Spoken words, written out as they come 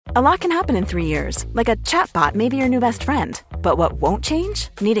A lot can happen in 3 years, like a chatbot may be your new best friend. But what won't change?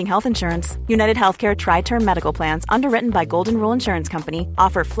 Needing health insurance. United Healthcare Tri-Term Medical Plans, underwritten by Golden Rule Insurance Company,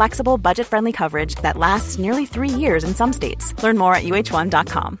 offer flexible, budget-friendly coverage that lasts nearly 3 years in some states. Learn more at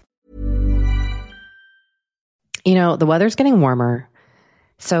uh1.com. You know, the weather's getting warmer,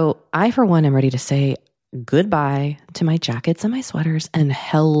 so I, for one, am ready to say goodbye to my jackets and my sweaters and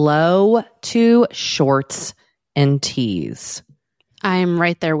hello to shorts and tees. I'm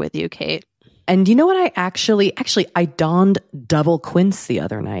right there with you, Kate. And you know what? I donned double quince the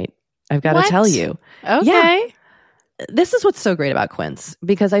other night. I've got to tell you. Okay. Yeah. This is what's so great about quince,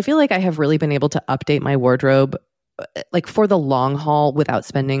 because I feel like I have really been able to update my wardrobe like for the long haul without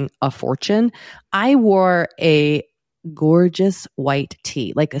spending a fortune. I wore a gorgeous white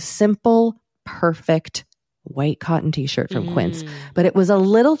tee, like a simple, perfect white cotton t-shirt from Quince, but it was a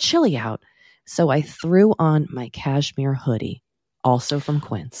little chilly out. So I threw on my cashmere hoodie, also from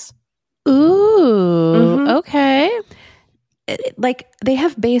Quince. Ooh, okay. Like, they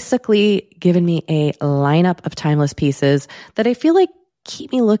have basically given me a lineup of timeless pieces that I feel like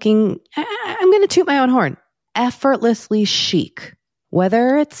keep me looking, I'm going to toot my own horn, effortlessly chic,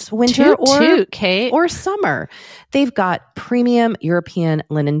 whether it's winter or summer. They've got premium European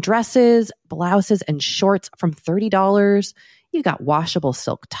linen dresses, blouses, and shorts from $30. You got washable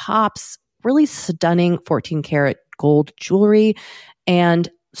silk tops, really stunning 14 karat gold jewelry, and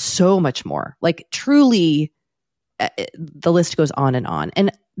so much more. Like, truly, the list goes on and on.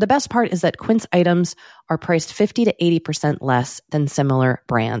 And the best part is that Quince items are priced 50 to 80% less than similar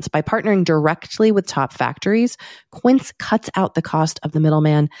brands. By partnering directly with top factories, Quince cuts out the cost of the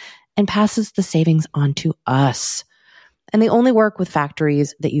middleman and passes the savings on to us. And they only work with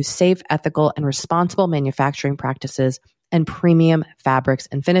factories that use safe, ethical, and responsible manufacturing practices and premium fabrics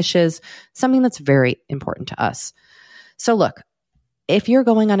and finishes, something that's very important to us. So look, if you're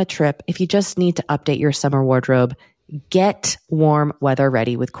going on a trip, if you just need to update your summer wardrobe, get warm weather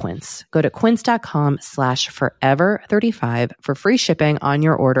ready with Quince. Go to quince.com/forever35 for free shipping on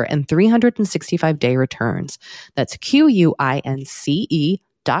your order and 365-day returns. That's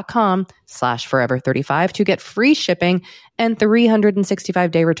QUINCE.com/forever35 to get free shipping and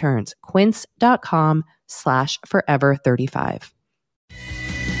 365-day returns. Quince.com/forever35.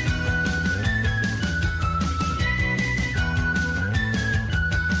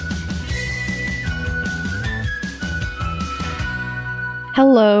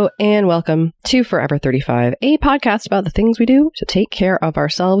 Hello and welcome to Forever 35, a podcast about the things we do to take care of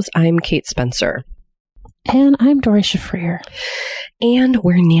ourselves. I'm Kate Spencer. And I'm Dory Shafrir. And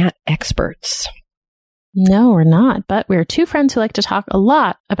we're not experts. No, we're not, but we're two friends who like to talk a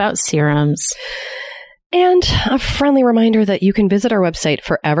lot about serums. And a friendly reminder that you can visit our website,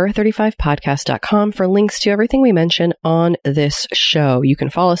 forever35podcast.com, for links to everything we mention on this show. You can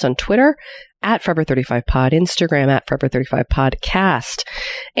follow us on Twitter at Forever35Pod, Instagram at Forever35Podcast.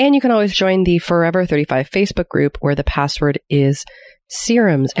 And you can always join the Forever 35 Facebook group where the password is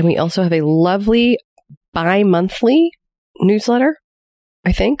serums. And we also have a lovely bi-monthly newsletter,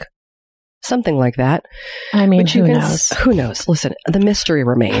 I think. Something like that. I mean, who knows? Who knows? Listen, the mystery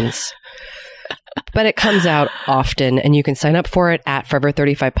remains. But it comes out often, and you can sign up for it at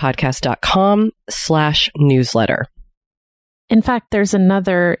forever35podcast.com/newsletter. In fact, there's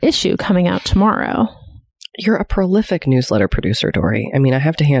another issue coming out tomorrow. You're a prolific newsletter producer, Dory. I mean, I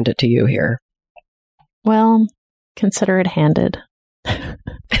have to hand it to you here. Well, consider it handed.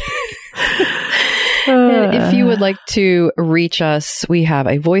 If you would like to reach us, we have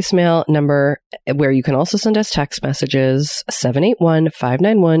a voicemail number where you can also send us text messages,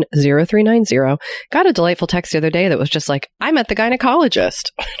 781-591-0390. Got a delightful text the other day that was just like, I met the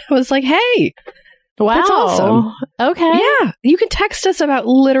gynecologist. I was like, hey, wow. That's awesome. Okay. Yeah. You can text us about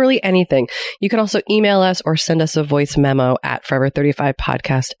literally anything. You can also email us or send us a voice memo at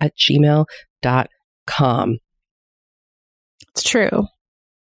forever35podcast@gmail.com. It's true.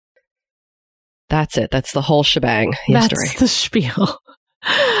 That's it. That's the whole shebang. Yes, That's Dory. the spiel.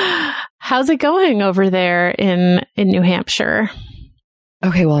 How's it going over there in New Hampshire?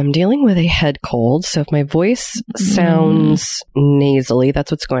 Okay, well, I'm dealing with a head cold, so if my voice sounds nasally,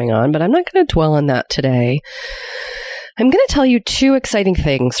 that's what's going on, but I'm not going to dwell on that today. I'm going to tell you two exciting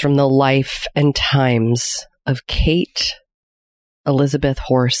things from the life and times of Kate Elizabeth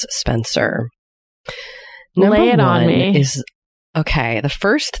Horse Spencer. Lay it on me. Okay, the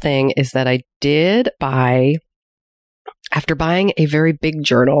first thing is that I did buy, after buying a very big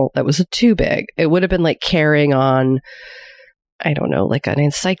journal that was too big, it would have been like carrying on, I don't know, like an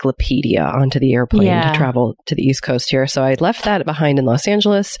encyclopedia onto the airplane to travel to the East Coast here. So I left that behind in Los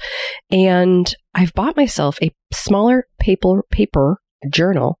Angeles, and I've bought myself a smaller paper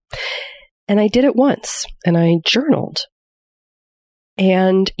journal. And I did it once and I journaled.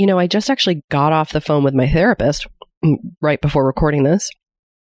 And, I just actually got off the phone with my therapist right before recording this.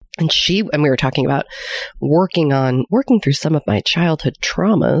 And we were talking about working through some of my childhood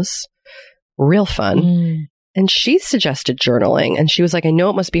traumas. Real fun. And she suggested journaling. And she was like, I know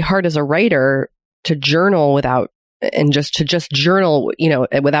it must be hard as a writer to journal without journal,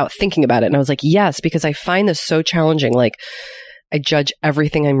 without thinking about it. And I was like, yes, because I find this so challenging. Like, I judge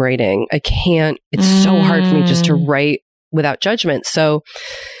everything I'm writing. I can't, it's so hard for me just to write without judgment. So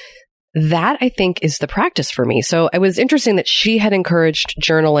that, I think, is the practice for me. So it was interesting that she had encouraged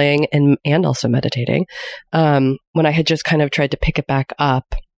journaling and also meditating when I had just kind of tried to pick it back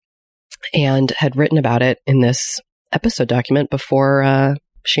up and had written about it in this episode document before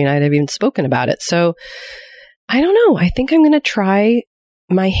she and I had even spoken about it. So I don't know. I think I'm going to try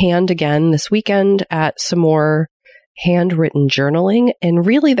my hand again this weekend at some more handwritten journaling. And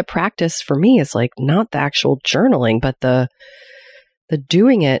really the practice for me is like not the actual journaling, but the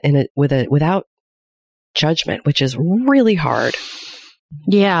doing it without judgment, which is really hard.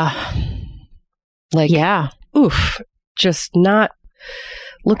 Yeah. Just not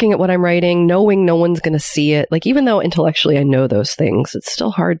looking at what I'm writing, knowing no one's going to see it. Like, even though intellectually I know those things, it's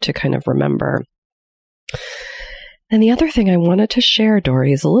still hard to kind of remember. And the other thing I wanted to share,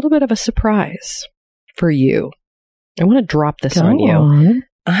 Dory, is a little bit of a surprise for you. I want to drop this on you.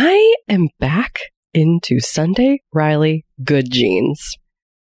 I am back into Sunday Riley Good Jeans.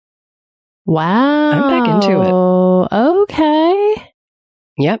 Wow. I'm back into it. Okay.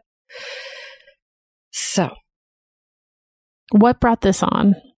 Yep. So. What brought this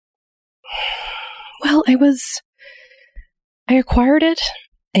on? Well, I acquired it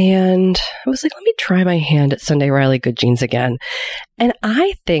and I was like, let me try my hand at Sunday Riley Good Jeans again. And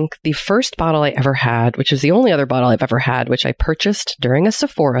I think the first bottle I ever had, which is the only other bottle I've ever had, which I purchased during a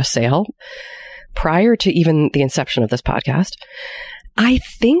Sephora sale prior to even the inception of this podcast, I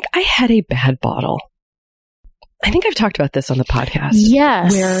think I had a bad bottle. I think I've talked about this on the podcast.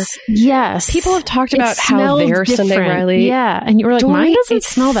 Yes. People have talked about how their Sunday Riley. Yeah. And you were like, Dory, mine doesn't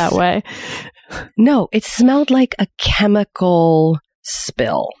smell that way. No, it smelled like a chemical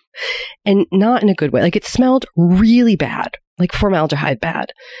spill, and not in a good way. Like, it smelled really bad, like formaldehyde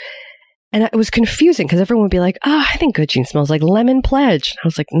bad. And it was confusing because everyone would be like, I think Good Jeans smells like Lemon Pledge. And I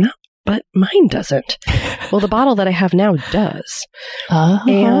was like, no, but mine doesn't. Well, the bottle that I have now does.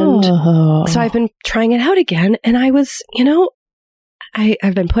 And so I've been trying it out again. And I was,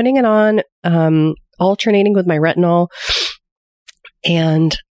 I've been putting it on, alternating with my retinol.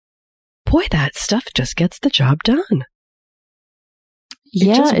 And boy, that stuff just gets the job done.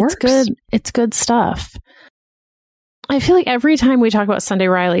 It's good. It's good stuff. I feel like every time we talk about Sunday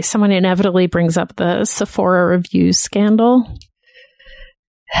Riley, someone inevitably brings up the Sephora reviews scandal.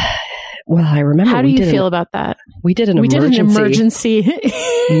 Well, I remember. How do you feel about that? We did an emergency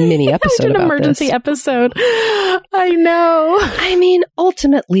mini episode. We did an emergency episode. I know. I mean,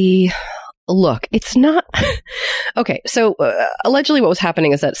 ultimately, look, it's not. Okay, so allegedly what was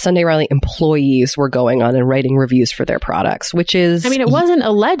happening is that Sunday Riley employees were going on and writing reviews for their products, which is. I mean, it wasn't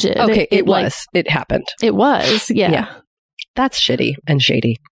alleged. Okay, it was. It happened. It was. Yeah. That's shitty and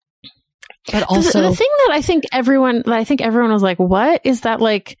shady. But also. The thing that I think everyone was like, what is that,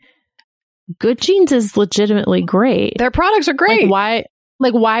 like, Good Jeans is legitimately great. Their products are great. Why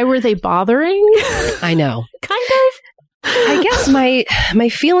were they bothering? I know. Kind of. I guess my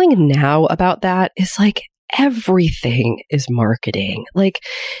feeling now about that is like everything is marketing. Like,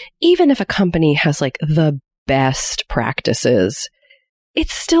 even if a company has like the best practices,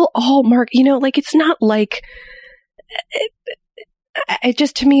 it's still all like, it's not like it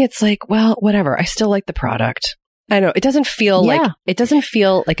just, to me, it's like, well, whatever. I still like the product. I don't know. It doesn't feel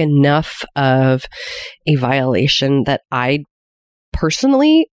like enough of a violation that I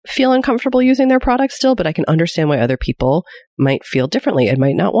personally feel uncomfortable using their products still, but I can understand why other people might feel differently and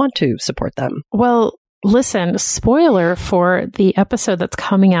might not want to support them. Well, listen, spoiler for the episode that's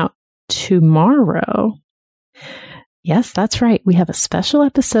coming out tomorrow. Yes, that's right. We have a special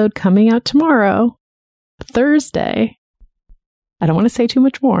episode coming out tomorrow, Thursday. I don't want to say too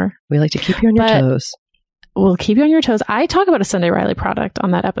much more. We like to keep you on your toes. We'll keep you on your toes. I talk about a Sunday Riley product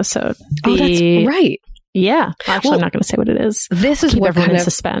on that episode. Oh, that's right. Yeah. Actually, I'm not going to say what it is. This is keep what everyone in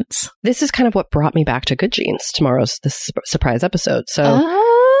suspense. This is kind of what brought me back to Good Jeans, this surprise episode. So,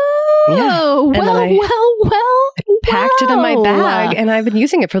 I packed it in my bag and I've been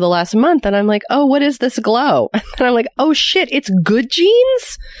using it for the last month. And I'm like, oh, what is this glow? And I'm like, oh shit, it's Good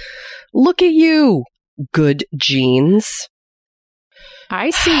Jeans. Look at you, Good Jeans. I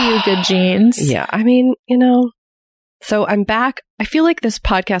see you, Good Jeans. Yeah, I mean, So I'm back. I feel like this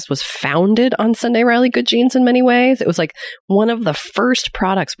podcast was founded on Sunday Riley Good Genes in many ways. It was like one of the first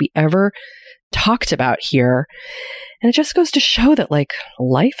products we ever talked about here. And it just goes to show that like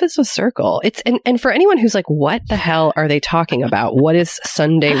life is a circle. It's and for anyone who's like, what the hell are they talking about? What is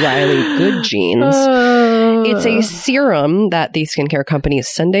Sunday Riley Good Genes? It's a serum that the skincare company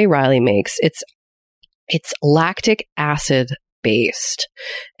Sunday Riley makes. It's lactic acid based.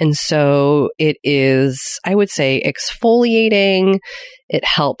 And so it is, I would say, exfoliating. It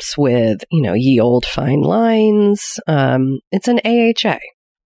helps with, ye old fine lines. It's an AHA.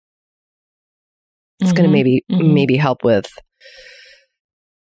 It's going to maybe help with,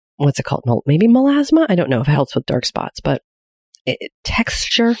 what's it called? Maybe melasma? I don't know if it helps with dark spots, but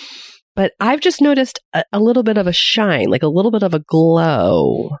texture. But I've just noticed a little bit of a shine, like a little bit of a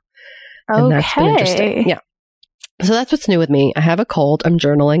glow. And that's been interesting. Yeah. So that's what's new with me. I have a cold, I'm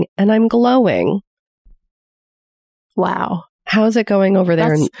journaling, and I'm glowing. Wow. How's it going over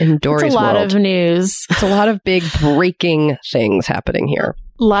there in Dory's world? It's a lot of news. It's a lot of big breaking things happening here.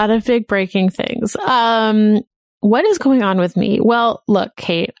 A lot of big breaking things. What is going on with me? Well, look,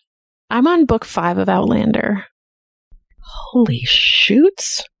 Kate, I'm on book 5 of Outlander. Holy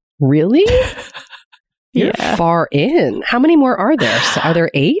shoots. Really? You're far in. How many more are there? Are there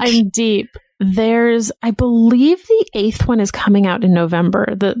 8? I'm deep. I believe the 8th one is coming out in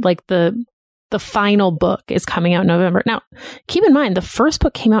November. The final book is coming out in November. Now, keep in mind, the first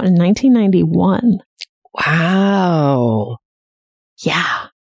book came out in 1991. Wow. Yeah.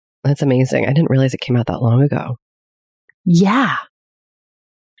 That's amazing. I didn't realize it came out that long ago. Yeah.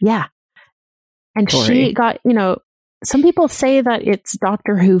 Yeah. And Tori. She got, some people say that it's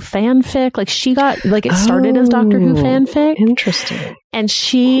Doctor Who fanfic. Like she got, like it started as Doctor Who fanfic. Interesting. And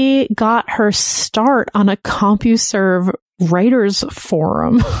she got her start on a CompuServe writers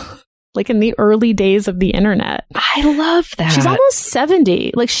forum. Like in the early days of the internet. I love that. She's almost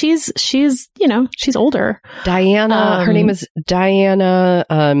 70. Like she's older. Diana, her name is Diana,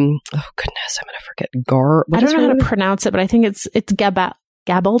 oh goodness, I'm going to forget. I don't know how to pronounce it, but I think it's Gabaldon.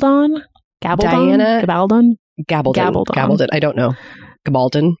 Diana Gabaldon. Gabaldon. I don't know.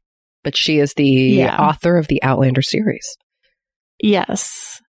 Gabaldon. But she is the author of the Outlander series.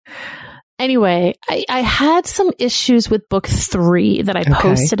 Yes. Anyway, I had some issues with book 3 that I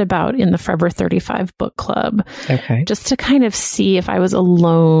posted about in the Forever 35 book club. Okay. Just to kind of see if I was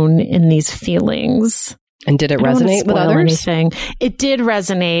alone in these feelings. And did it resonate with others? Anything. It did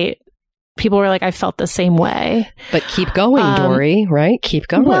resonate. People were like, I felt the same way. But keep going, Dory, right? Keep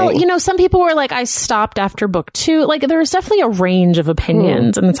going. Well, some people were like, I stopped after book 2. Like, there was definitely a range of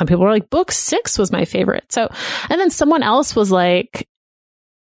opinions. And then some people were like, book 6 was my favorite. So, and then someone else was like,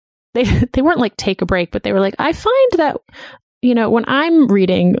 they weren't like take a break, but they were like, I find that, when I'm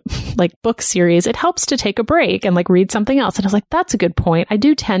reading like book series, it helps to take a break and like read something else. And I was like, that's a good point. I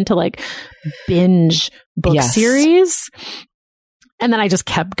do tend to like binge book series. And then I just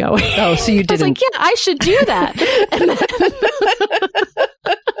kept going. Oh, so you didn't. I was like, yeah, I should do that. And then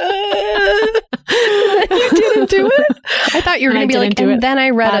you didn't do it? I thought you were going to be like, and then I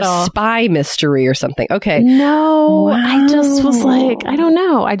read a spy mystery or something. Okay. No, wow. I just was like, I don't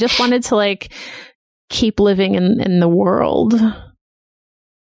know. I just wanted to like keep living in the world,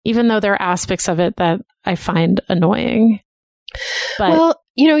 even though there are aspects of it that I find annoying. But, well,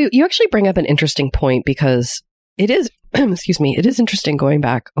 you actually bring up an interesting point because it is, excuse me, it is interesting going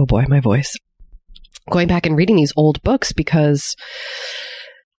back. Oh boy, my voice. Going back and reading these old books because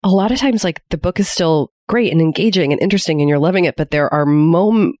a lot of times like the book is still great and engaging and interesting and you're loving it, but there are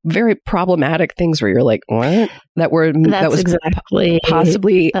very problematic things where you're like, what? That was exactly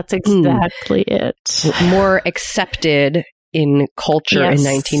possibly that's exactly it. More accepted in culture in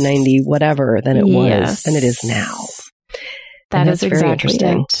 1990 whatever than it was than it is now. That is very exactly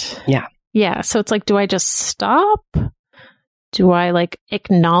interesting. It. Yeah. Yeah. So it's like, do I just stop? Do I like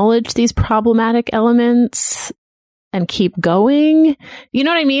acknowledge these problematic elements and keep going? You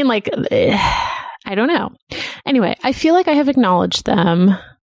know what I mean? Like, I don't know. Anyway, I feel like I have acknowledged them.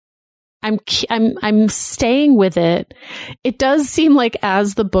 I'm staying with it. It does seem like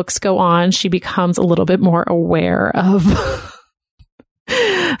as the books go on, she becomes a little bit more aware of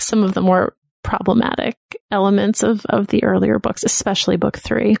some of the more problematic elements of the earlier books, especially book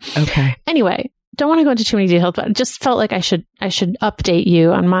 3. Okay. Anyway, don't want to go into too many details, but I just felt like I should update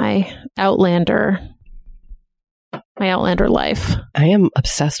you on my Outlander life. I am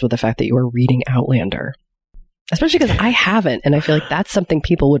obsessed with the fact that you are reading Outlander, especially because I haven't, and I feel like that's something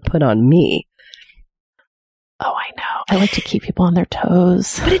people would put on me. Oh, I know. I like to keep people on their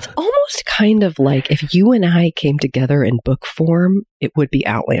toes. But it's almost kind of like if you and I came together in book form, it would be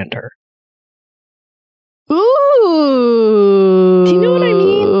Outlander. Ooh. Ooh. Do you know what I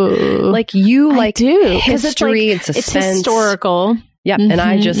mean? Like you like history and suspense. It's historical. Yep. Mm-hmm, and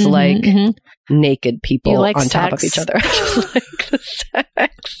I just like naked people like on sex. top of each other. I just like the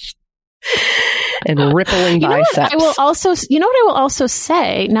sex. And rippling biceps. I will also, you know what I will also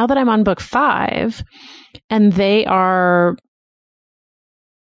say, now that I'm on book 5, and they're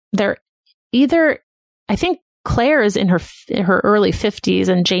either, I think Claire is in her early 50s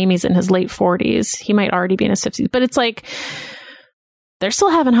and Jamie's in his late 40s. He might already be in his 50s, but it's like they're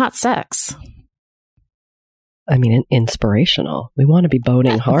still having hot sex. I mean, inspirational. We want to be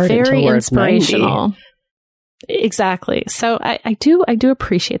boning hard until we're inspirational. 90. Exactly. So I do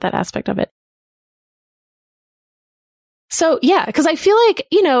appreciate that aspect of it. So yeah, because I feel like,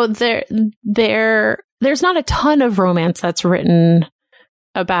 you know, there's not a ton of romance that's written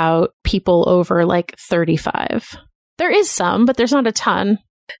about people over like 35. There is some, but there's not a ton.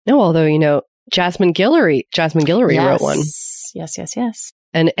 No, although, you know, Jasmine Guillory wrote one. Yes.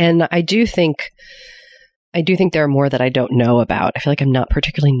 And I do think there are more that I don't know about. I feel like I'm not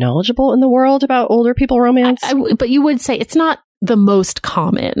particularly knowledgeable in the world about older people romance. But you would say it's not the most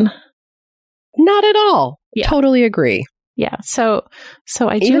common. Not at all. Yeah. Totally agree. Yeah. So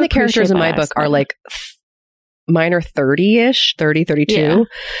I do. Even the characters in my book are like mine are 30-ish, 30, 32. Yeah.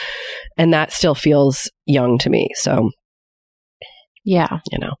 And that still feels young to me. So yeah.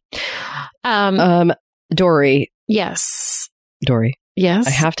 You know. Dory. Yes. Dory. Yes.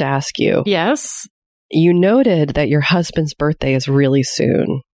 I have to ask you. Yes. You noted that your husband's birthday is really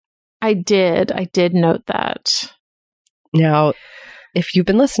soon. I did note that. Now, if you've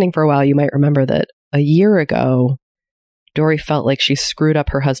been listening for a while, you might remember that a year ago, Dory felt like she screwed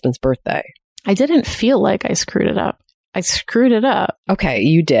up her husband's birthday. I didn't feel like I screwed it up. I screwed it up. Okay,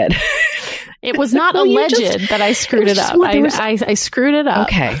 you did. It was not alleged that I screwed it up. I screwed it up.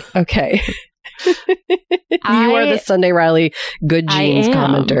 Okay. You are the Sunday Riley good genes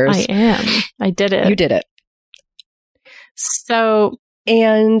commenters. I am. I did it. You did it. So,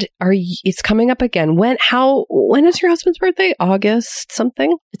 and it's coming up again. When is your husband's birthday? August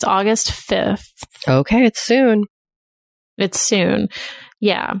something? It's August 5th. Okay, it's soon. It's soon.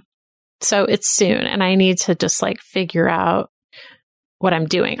 Yeah. So it's soon, and I need to just like figure out what I'm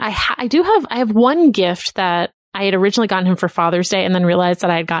doing. I have one gift that I had originally gotten him for Father's Day, and then realized that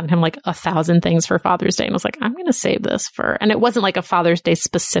I had gotten him like 1,000 things for Father's Day, and I was like, I'm going to save this and it wasn't like a Father's Day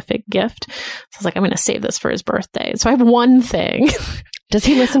specific gift. So I was like, I'm going to save this for his birthday. So I have one thing. Does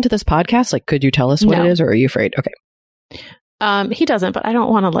he listen to this podcast? Like, could you tell us what it is, or are you afraid? Okay. He doesn't, but I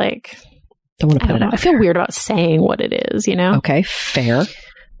don't want to like. Don't want to put it out. I feel weird about saying what it is, you know? Okay, fair.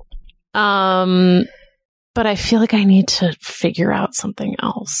 But I feel like I need to figure out something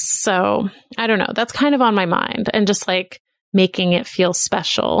else. So I don't know. That's kind of on my mind, and just like making it feel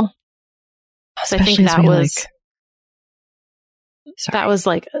special. So I think that was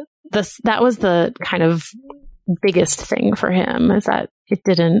the kind of biggest thing for him, is that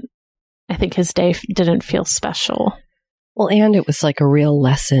I think his day didn't feel special. Well, and it was like a real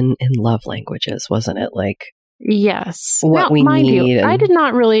lesson in love languages, wasn't it? Like, yes, what we need. I did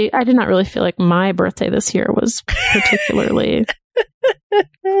not really feel like my birthday this year was particularly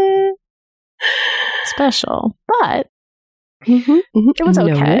special, but it was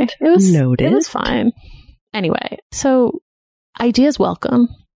okay. It was fine. Anyway, so ideas welcome.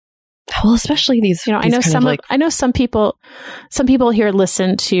 Well, especially these. You know, I know some people here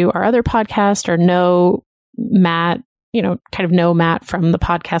listen to our other podcast or know Matt. You know, kind of know Matt from the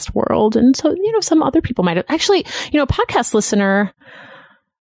podcast world. And so, you know, some other people might have actually, you know, a podcast listener,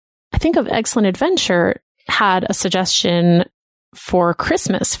 I think of Excellent Adventure, had a suggestion for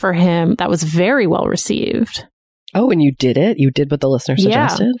Christmas for him that was very well received. Oh, and you did it? You did what the listener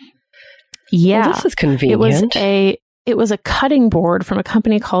suggested? Yeah. Well, this is convenient. It was a cutting board from a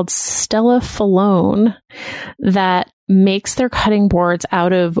company called Stella Falone that makes their cutting boards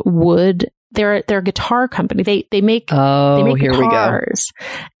out of wood. They're a guitar company. They make guitars,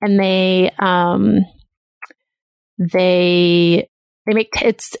 and they make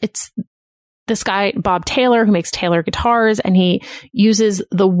it's this guy Bob Taylor who makes Taylor guitars, and he uses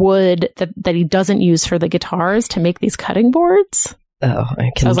the wood that he doesn't use for the guitars to make these cutting boards. Oh,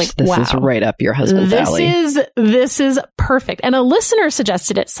 I was like, this is right up your husband's alley. This is perfect. And a listener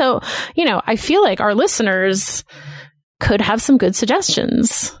suggested it. So, you know, I feel like our listeners could have some good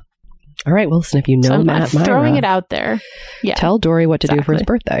suggestions. All right. Well, listen, if you know Matt Myra, throwing it out there. Yeah. Tell Dory what to do for his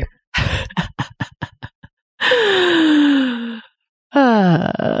birthday.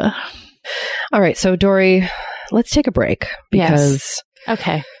 All right. So, Dory, let's take a break because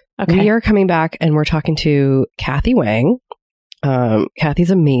Okay. We are coming back and we're talking to Kathy Wang,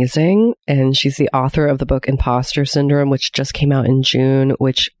 Kathy's amazing, and she's the author of the book Imposter Syndrome, which just came out in June,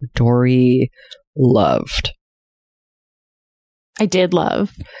 which Dory loved. I did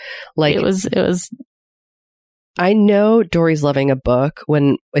love. Like it was. I know Dory's loving a book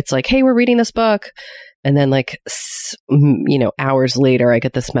when it's like, hey, we're reading this book. And then like, hours later, I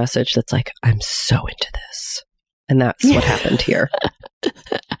get this message that's like, I'm so into this. And that's what happened here.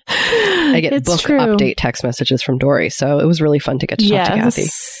 I get It's book true. update text messages from Dory. So it was really fun to get to talk to Kathy.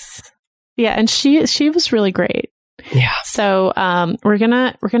 Yeah. And she was really great. Yeah. So, we're going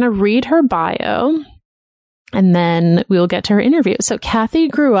to read her bio and then we'll get to her interview. So Kathy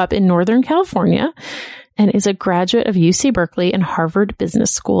grew up in Northern California and is a graduate of UC Berkeley and Harvard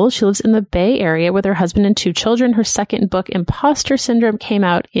Business School. She lives in the Bay Area with her husband and 2 children. Her second book, Imposter Syndrome, came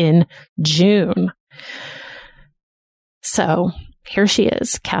out in June. So here she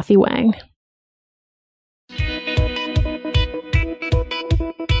is, Kathy Wang.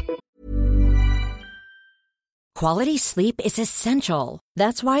 Quality sleep is essential.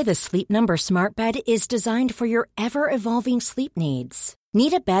 That's why the Sleep Number Smart Bed is designed for your ever-evolving sleep needs.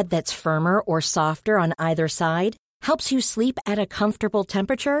 Need a bed that's firmer or softer on either side? Helps you sleep at a comfortable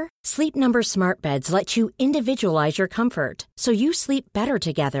temperature? Sleep Number Smart Beds let you individualize your comfort, so you sleep better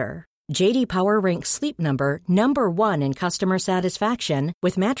together. J.D. Power ranks Sleep Number number 1 in customer satisfaction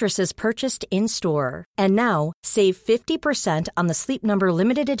with mattresses purchased in-store. And now, save 50% on the Sleep Number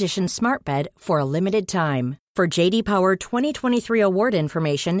Limited Edition Smart Bed for a limited time. For J.D. Power 2023 award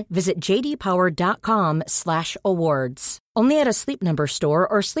information, visit jdpower.com/awards. Only at a Sleep Number store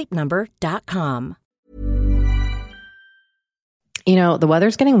or sleepnumber.com. The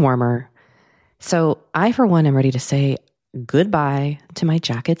weather's getting warmer. So I, for one, am ready to say goodbye to my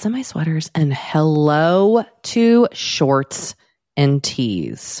jackets and my sweaters and hello to shorts and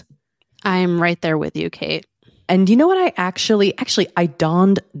tees. I'm right there with you, Kate. And you know what? I actually I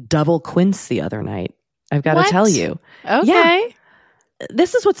donned double quince the other night. I've got to tell you. Okay. Yeah.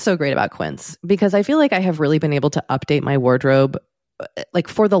 This is what's so great about quince, because I feel like I have really been able to update my wardrobe like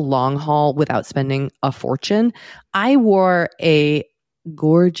for the long haul without spending a fortune. I wore a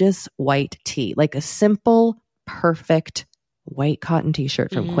gorgeous white tee, like a simple, perfect white cotton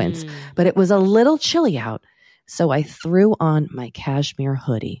t-shirt from Quince, but it was a little chilly out. So I threw on my cashmere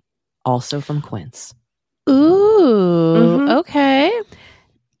hoodie, also from Quince. Ooh, okay.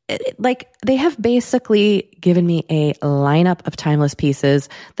 Like they have basically given me a lineup of timeless pieces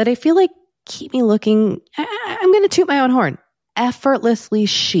that I feel like keep me looking, I'm going to toot my own horn, effortlessly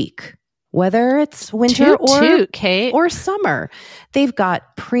chic, whether it's winter or summer. They've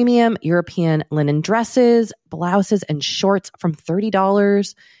got premium European linen dresses, blouses, and shorts from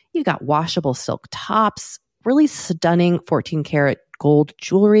 $30. You got washable silk tops, really stunning 14 karat gold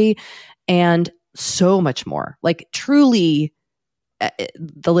jewelry, and so much more. Like truly,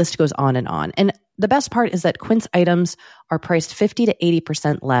 the list goes on and on. And the best part is that Quince items are priced 50 to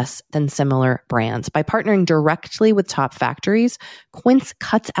 80% less than similar brands. By partnering directly with top factories, Quince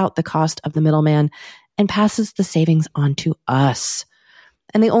cuts out the cost of the middleman and passes the savings on to us.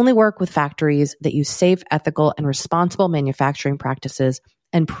 And they only work with factories that use safe, ethical, and responsible manufacturing practices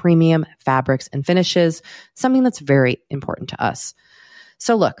and premium fabrics and finishes, something that's very important to us.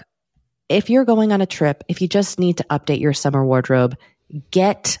 So look, if you're going on a trip, if you just need to update your summer wardrobe,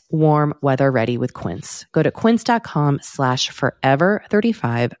 get warm weather ready with Quince. Go to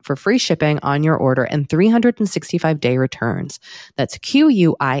quince.com/forever35 for free shipping on your order and 365-day returns. That's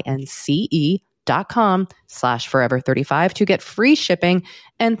QUINCE.com/forever35 to get free shipping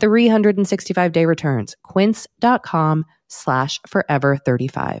and 365-day returns.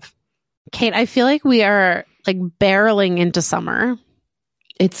 Quince.com/forever35. Kate, I feel like we are like barreling into summer.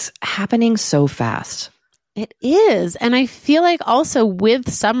 It's happening so fast. It is. And I feel like also with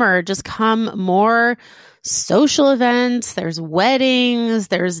summer just come more social events. There's weddings,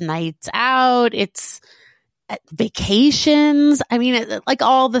 there's nights out, it's vacations. I mean, like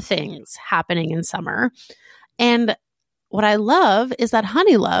all the things happening in summer. And what I love is that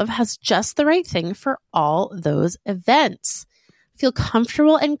Honeylove has just the right thing for all those events. Feel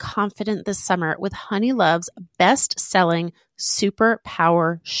comfortable and confident this summer with Honeylove's best-selling Super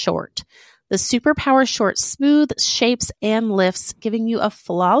Power Short. The Super Power Short smooths, shapes, and lifts, giving you a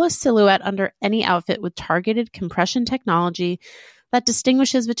flawless silhouette under any outfit with targeted compression technology that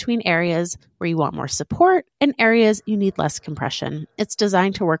distinguishes between areas where you want more support and areas you need less compression. It's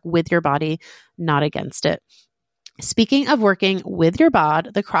designed to work with your body, not against it. Speaking of working with your bod,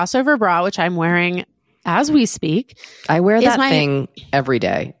 the crossover bra, which I'm wearing as we speak. I wear that thing every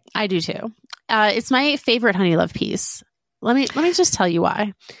day. I do too. It's my favorite Honeylove piece. Let me just tell you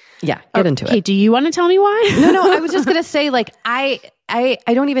why. Yeah, get into it. Okay, do you want to tell me why? No, I was just going to say, like, I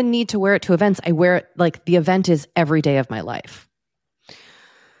don't even need to wear it to events. I wear it, like, the event is every day of my life.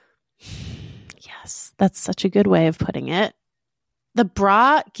 Yes, that's such a good way of putting it. The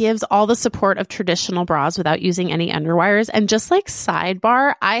bra gives all the support of traditional bras without using any underwires. And just like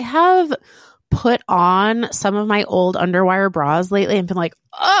sidebar, I have put on some of my old underwire bras lately and been like,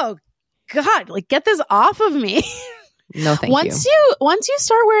 oh God, like, get this off of me. No, thank once you. Once you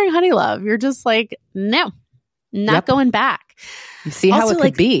start wearing Honey Love, you're just like, no, not going back. You see how Also, it could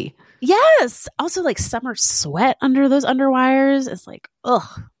like, be. Yes. Also, like, summer sweat under those underwires is like,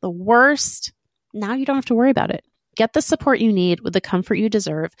 the worst. Now you don't have to worry about it. Get the support you need with the comfort you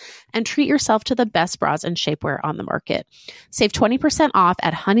deserve and treat yourself to the best bras and shapewear on the market. Save 20% off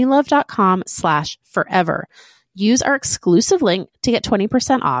at honeylove.com/forever. Use our exclusive link to get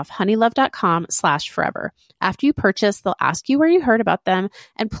 20% off, honeylove.com/forever. After you purchase, they'll ask you where you heard about them,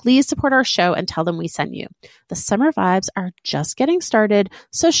 and please support our show and tell them we sent you. The summer vibes are just getting started,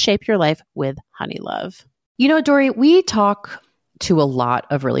 so shape your life with Honey Love. You know, Doree, we talk to a lot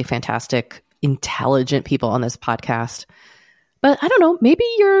of really fantastic, intelligent people on this podcast, but I don't know, maybe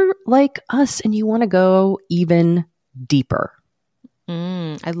you're like us and you want to go even deeper.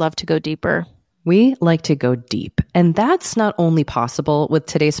 I'd love to go deeper. We like to go deep, and that's not only possible with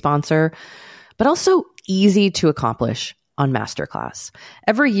today's sponsor, but also easy to accomplish on Masterclass.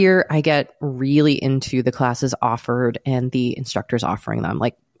 Every year, I get really into the classes offered and the instructors offering them.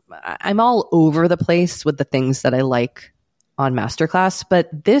 Like, I'm all over the place with the things that I like on Masterclass, but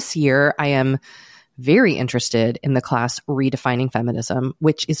this year, I am very interested in the class Redefining Feminism,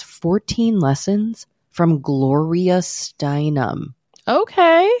 which is 14 lessons from Gloria Steinem.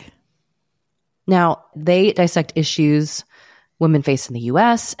 Okay. Now, they dissect issues women face in the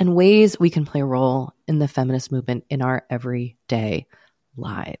U.S. and ways we can play a role in the feminist movement in our everyday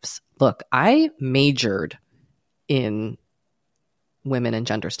lives. Look, I majored in women and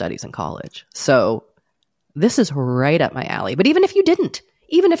gender studies in college, so this is right up my alley. But even if you didn't,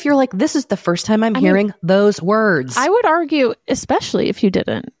 even if you're like, this is the first time I'm hearing those words. I would argue, especially if you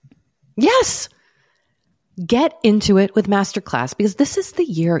didn't. Yes. Get into it with Masterclass, because this is the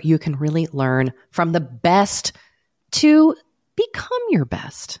year you can really learn from the best to become your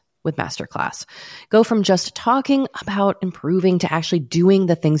best with Masterclass. Go from just talking about improving to actually doing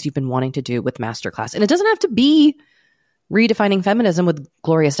the things you've been wanting to do with Masterclass. And it doesn't have to be redefining feminism with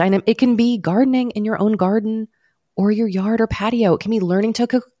Gloria Steinem. It can be gardening in your own garden or your yard or patio. It can be learning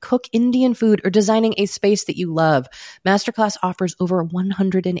to cook Indian food or designing a space that you love. Masterclass offers over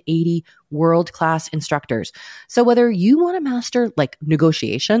 180 world-class instructors. So whether you want to master like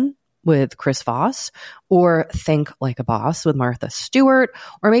negotiation with Chris Voss, or think like a boss with Martha Stewart,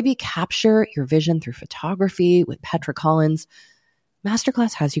 or maybe capture your vision through photography with Petra Collins,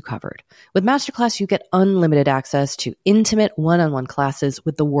 Masterclass has you covered. With Masterclass, you get unlimited access to intimate one-on-one classes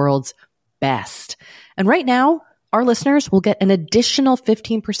with the world's best. And right now, our listeners will get an additional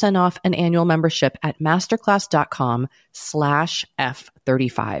 15% off an annual membership at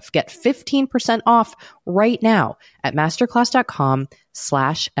masterclass.com/F35. Get 15% off right now at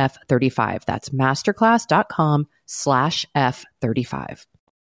masterclass.com/F35. That's masterclass.com/F35.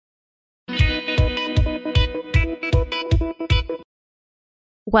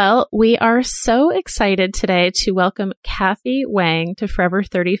 Well, we are so excited today to welcome Kathy Wang to Forever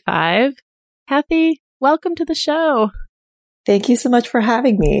 35. Kathy, welcome to the show. Thank you so much for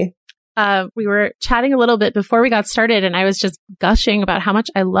having me. We were chatting a little bit before we got started, and I was just gushing about how much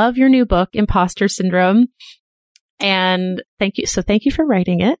I love your new book, Imposter Syndrome. And thank you. So thank you for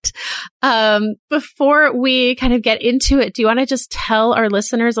writing it. Before we kind of get into it, do you want to just tell our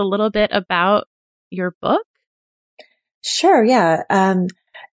listeners a little bit about your book? Sure. Yeah.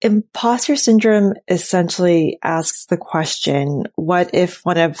 Imposter syndrome essentially asks the question, what if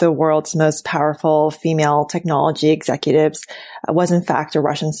one of the world's most powerful female technology executives was in fact a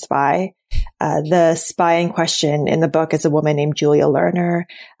Russian spy? The spy in question in the book is a woman named Julia Lerner.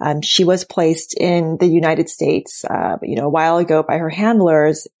 She was placed in the United States, a while ago by her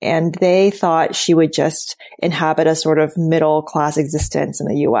handlers, and they thought she would just inhabit a sort of middle class existence in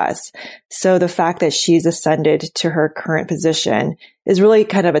the U.S. So the fact that she's ascended to her current position is really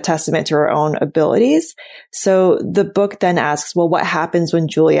kind of a testament to her own abilities. So the book then asks, well, what happens when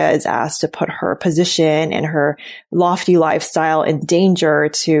Julia is asked to put her position and her lofty lifestyle in danger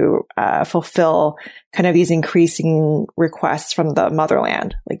to fulfill kind of these increasing requests from the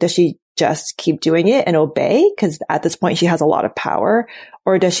motherland? Like, does she just keep doing it and obey? Because at this point, she has a lot of power.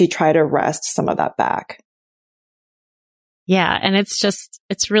 Or does she try to wrest some of that back? Yeah. And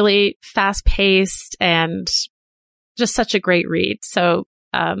it's really fast paced and just such a great read. So,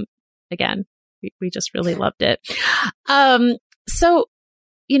 again, we just really loved it. So,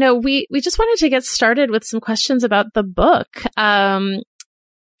 we just wanted to get started with some questions about the book.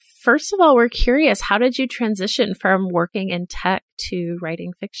 First of all, we're curious, how did you transition from working in tech to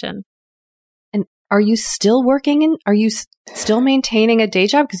writing fiction? And are you still still maintaining a day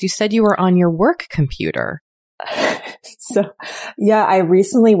job? Because you said you were on your work computer. So, yeah, I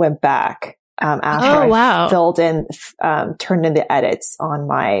recently went back after I filled in, turned in the edits on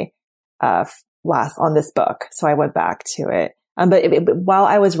my on this book. So I went back to it. But while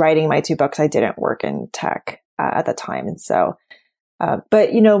I was writing my 2 books, I didn't work in tech at the time. And so,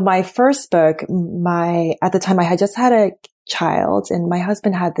 but my first book, at the time I had just had a child, and my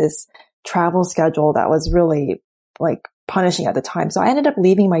husband had this travel schedule that was really like punishing at the time. So I ended up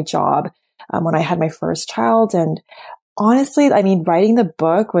leaving my job when I had my first child. And honestly, writing the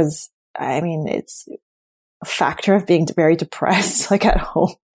book was, it's a factor of being very depressed, like at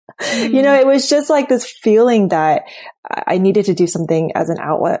home. It was just like this feeling that I needed to do something as an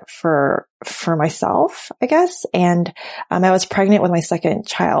outlet for myself, I guess. And I was pregnant with my second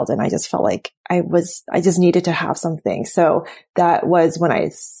child, and I just felt like I just needed to have something. So that was when I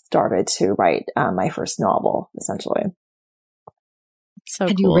started to write my first novel, essentially. So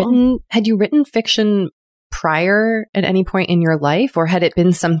had cool. you written fiction prior at any point in your life, or had it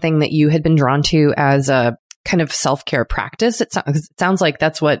been something that you had been drawn to as a kind of self-care practice? It sounds like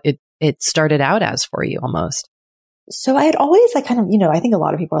that's what it started out as for you almost. So I had always I think a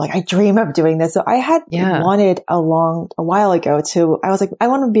lot of people are like, I dream of doing this. So I had wanted a while ago I was like, I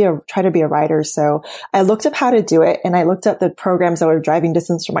want to try to be a writer. So I looked up how to do it, and I looked up the programs that were driving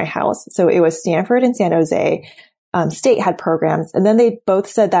distance from my house. So it was Stanford and San Jose State had programs. And then they both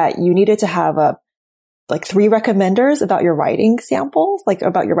said that you needed to have 3 recommenders about your writing samples,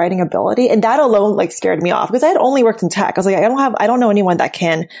 about your writing ability. And that alone scared me off, because I had only worked in tech. I was like, I don't know anyone that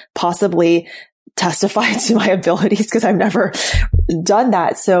can possibly testify to my abilities, because I've never done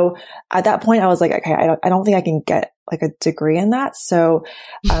that. So at that point I was like, okay, I don't think I can get a degree in that. So,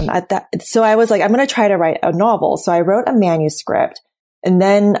 so I was like, I'm going to try to write a novel. So I wrote a manuscript, and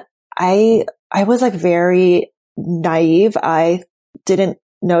then I was very naive. I didn't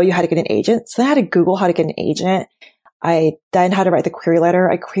know you had to get an agent. So I had to Google how to get an agent. I then had to write the query letter.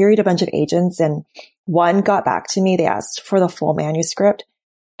 I queried a bunch of agents, and one got back to me. They asked for the full manuscript.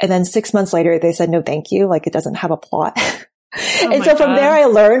 And then 6 months later, they said, no, thank you. It doesn't have a plot. And so from there, I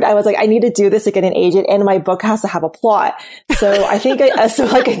learned, I was like, I need to do this to get an agent, and my book has to have a plot. So I think, I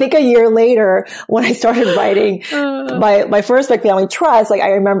think a year later, when I started writing my first book, Family Trust, I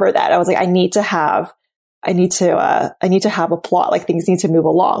remember that I was like, I need to have a plot. Things need to move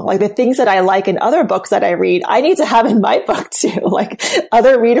along. the things that I like in other books that I read, I need to have in my book too.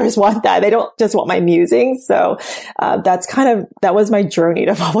 Other readers want that. They don't just want my musings. So, that was my journey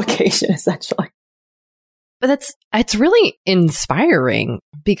to publication, essentially. But it's really inspiring,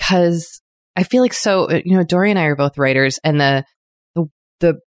 because I feel like Dory and I are both writers, and the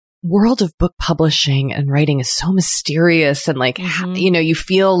world of book publishing and writing is so mysterious, and you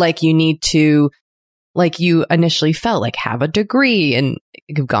feel like you need to, you initially felt have a degree and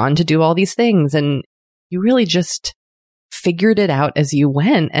have gone to do all these things, and you really just figured it out as you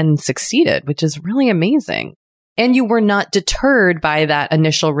went and succeeded, which is really amazing. And you were not deterred by that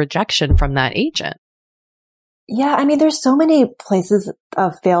initial rejection from that agent. Yeah. There's so many places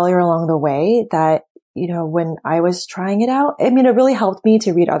of failure along the way that, when I was trying it out, it really helped me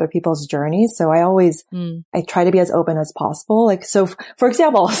to read other people's journeys. So I try to be as open as possible. So for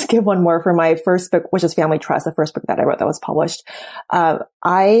example, I'll give one more for my first book, which is Family Trust, the first book that I wrote that was published.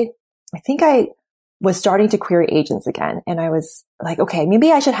 I think I was starting to query agents again. And I was like, okay,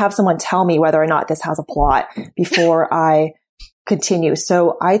 maybe I should have someone tell me whether or not this has a plot before I continue.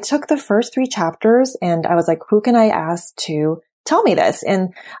 So I took the first 3 chapters, and I was like, who can I ask to tell me this?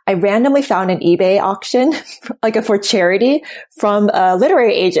 And I randomly found an eBay auction, for charity, from a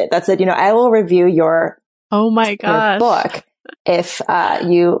literary agent that said, I will review your book if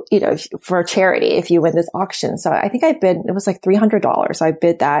for charity, if you win this auction. So I think it was $300. So I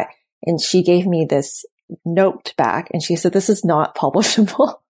bid that, and she gave me this note back, and she said, this is not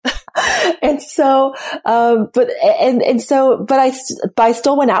publishable. And so, but I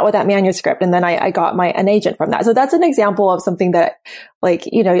still went out with that manuscript, and then I got an agent from that. So that's an example of something that, I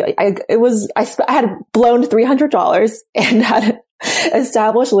had blown $300 and had an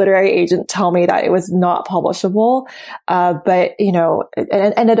established literary agent tell me that it was not publishable. But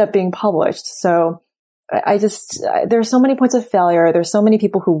it ended up being published. So, there's so many points of failure. There's so many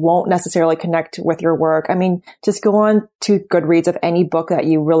people who won't necessarily connect with your work. I mean, just go on to Goodreads of any book that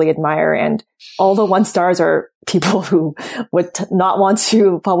you really admire, and all the 1 stars are people who would not want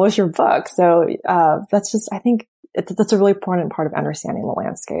to publish your book. So, I think that's a really important part of understanding the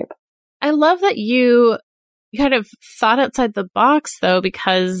landscape. I love that you kind of thought outside the box, though,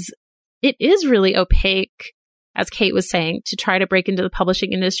 because it is really opaque, as Kate was saying, to try to break into the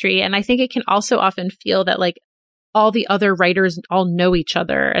publishing industry. And I think it can also often feel that like all the other writers all know each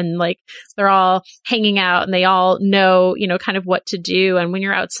other and like they're all hanging out and they all know, kind of what to do. And when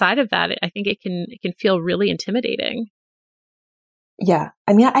you're outside of that, I think it can feel really intimidating. Yeah.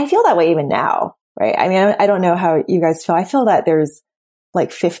 I mean, I feel that way even now, right? I mean, I don't know how you guys feel. I feel that there's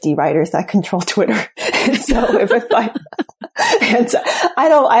like 50 writers that control Twitter. And so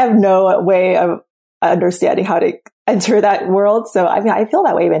I have no way of understanding how to enter that world. So, I mean, I feel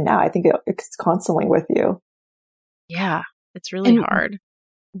that way even now. I think it's constantly with you. Yeah, it's really hard.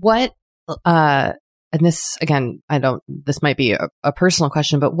 What, and this, again, this might be a personal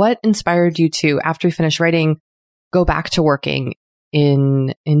question, but what inspired you to, after you finished writing, go back to working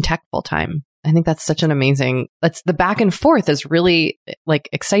in tech full time? I think that's such an amazing, the back and forth is really like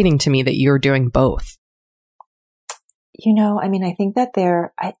exciting to me that you're doing both. I mean, I think that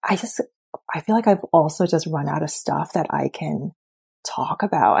I feel like I've also just run out of stuff that I can talk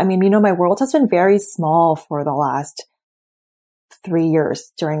about. I mean, my world has been very small for the last 3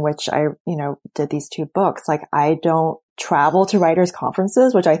 years during which I, did these 2 books. Like I don't travel to writers'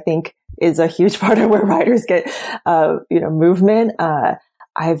 conferences, which I think is a huge part of where writers get, movement.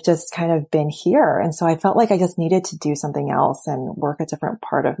 I've just kind of been here. And so I felt like I just needed to do something else and work a different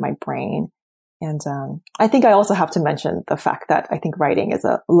part of my brain. And I think I also have to mention the fact that I think writing is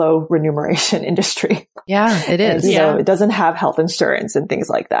a low remuneration industry. Yeah, it is. And so it doesn't have health insurance and things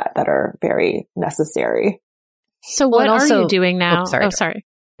like that are very necessary. So what are you doing now? Sorry.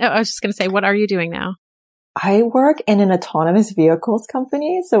 No, I was just going to say, what are you doing now? I work in an autonomous vehicles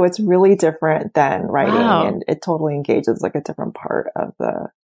company. So it's really different than writing. Wow. And it totally engages like a different part of the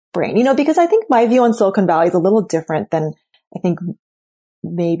brain, because I think my view on Silicon Valley is a little different than I think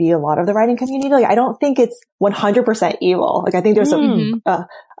maybe a lot of the writing community. Like, I don't think it's 100% evil. Like, I think there's a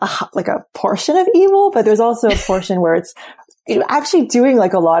portion of evil, but there's also a portion where it's actually doing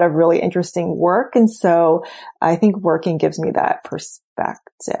like a lot of really interesting work. And so I think working gives me that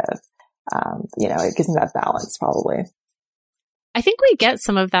perspective. It gives me that balance probably. I think we get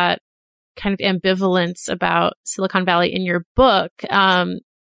some of that kind of ambivalence about Silicon Valley in your book. And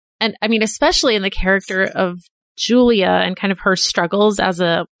I mean, especially in the character of Julia and kind of her struggles as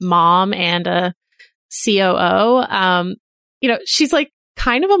a mom and a COO. She's like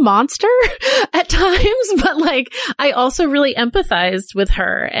kind of a monster at times, but like I also really empathized with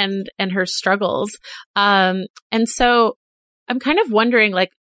her and her struggles. And so I'm kind of wondering,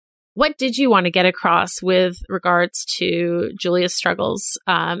 like, what did you want to get across with regards to Julia's struggles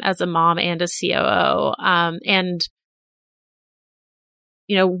as a mom and a COO? And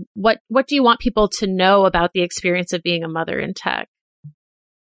what do you want people to know about the experience of being a mother in tech?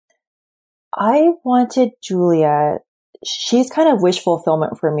 I wanted Julia, she's kind of wish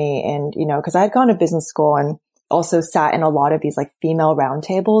fulfillment for me. And, because I had gone to business school and also sat in a lot of these like female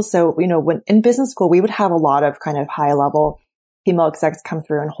roundtables. So, when in business school, we would have a lot of kind of high level female execs come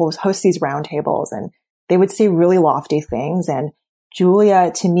through and host these roundtables, and they would say really lofty things. And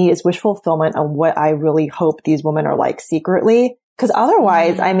Julia, to me, is wish fulfillment on what I really hope these women are like secretly. Because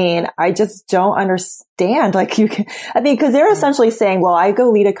otherwise, I mean, I just don't understand. Like because they're essentially saying, well, I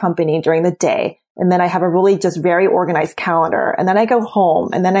go lead a company during the day, and then I have a really just very organized calendar, and then I go home,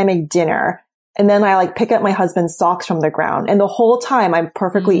 and then I make dinner, and then I like pick up my husband's socks from the ground. And the whole time I'm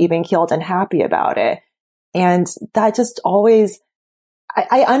perfectly even keeled and happy about it. And that just always,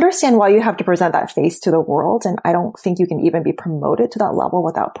 I understand why you have to present that face to the world. And I don't think you can even be promoted to that level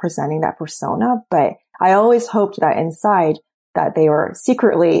without presenting that persona. But I always hoped that inside that they were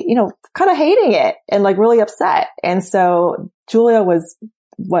secretly, kind of hating it and like really upset. And so Julia was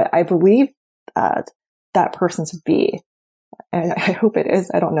what I believe that person to be. And I hope it is.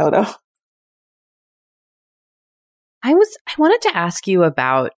 I don't know though. I wanted to ask you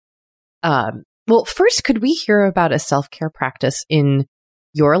about, well, first, could we hear about a self-care practice in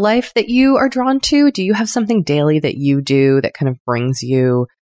your life that you are drawn to? Do you have something daily that you do that kind of brings you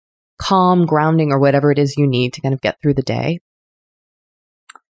calm, grounding, or whatever it is you need to kind of get through the day?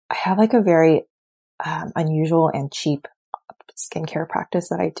 I have like a very unusual and cheap skincare practice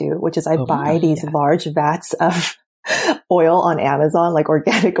that I do, which is I buy these large vats of oil on Amazon, like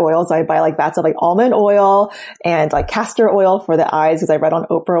organic oil. So I buy like vats of like almond oil and like castor oil for the eyes, because I read on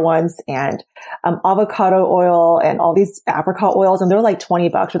Oprah once, and avocado oil and all these apricot oils. And they're like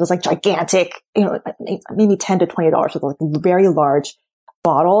 $20 for this like gigantic, maybe $10 to $20 for the like very large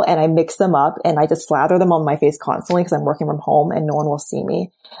bottle. And I mix them up and I just slather them on my face constantly because I'm working from home and no one will see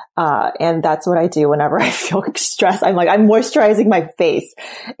me. And that's what I do whenever I feel stressed. I'm moisturizing my face.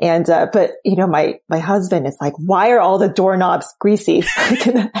 And, but my husband is like, why are all the doorknobs greasy?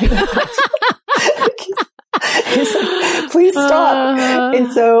 He's like, please stop.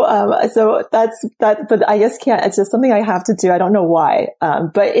 And so that's that, but I just can't, it's just something I have to do. I don't know why.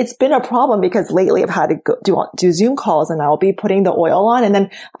 But it's been a problem because lately I've had to do Zoom calls and I'll be putting the oil on. And then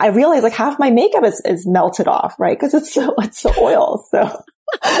I realize like half my makeup is melted off, right? Cause it's the oil. So.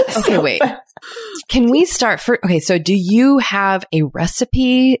 Okay, wait. Can we start so do you have a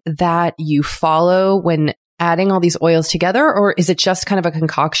recipe that you follow when adding all these oils together, or is it just kind of a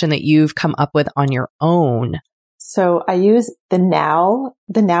concoction that you've come up with on your own? So I use the Now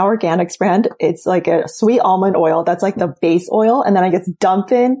Organics brand. It's like a sweet almond oil. That's like the base oil. And then I just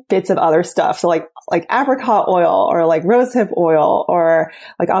dump in bits of other stuff. So like apricot oil or like rosehip oil or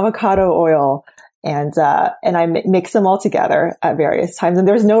like avocado oil. And I mix them all together at various times. And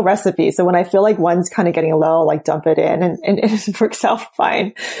there's no recipe. So when I feel like one's kind of getting low, I'll like dump it in and it works out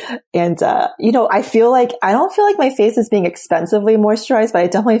fine. And, I don't feel like my face is being expensively moisturized, but I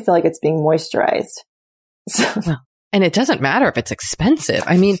definitely feel like it's being moisturized. So. Well, and it doesn't matter if it's expensive.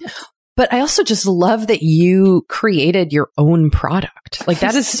 I mean, but I also just love that you created your own product. Like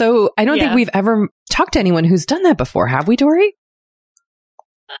that is so, I don't think we've ever talked to anyone who's done that before. Have we, Dory?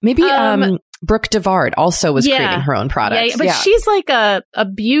 Maybe, Brooke Devard also was creating her own products. Yeah, but she's like a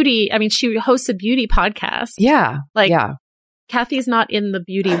beauty. I mean, she hosts a beauty podcast. Yeah. Kathy's not in the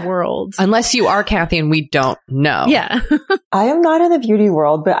beauty world. Unless you are Kathy and we don't know. Yeah. I am not in the beauty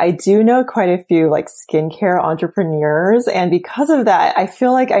world, but I do know quite a few like skincare entrepreneurs. And because of that, I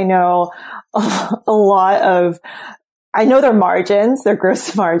feel like I know I know their margins, their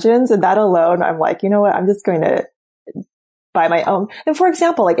gross margins. And that alone, I'm like, you know what? I'm just going to buy my own. And for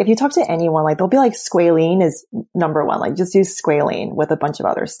example, like if you talk to anyone, like they'll be like squalene is number one, like just use squalene with a bunch of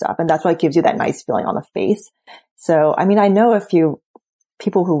other stuff. And that's what gives you that nice feeling on the face. So, I mean, I know a few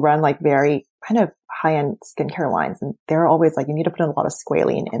people who run like very kind of high end skincare lines, and they're always like, you need to put in a lot of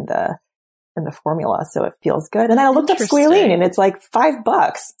squalene in the formula. So it feels good. And then I looked up squalene and it's like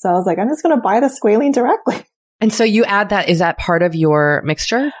 $5. So I was like, I'm just going to buy the squalene directly. And so you add that, is that part of your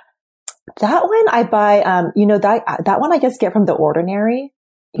mixture? That one I buy, that one I just get from The Ordinary.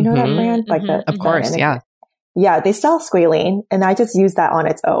 You know that brand? Like of course. Yeah. Yeah. They sell squalene and I just use that on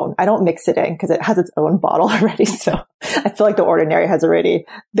its own. I don't mix it in because it has its own bottle already. So I feel like The Ordinary has already,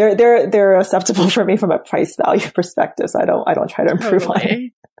 they're acceptable for me from a price value perspective. So I don't try to improve on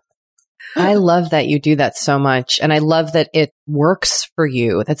it. I love that you do that so much. And I love that it works for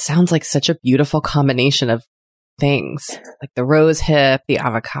you. That sounds like such a beautiful combination of things, like the rose hip, the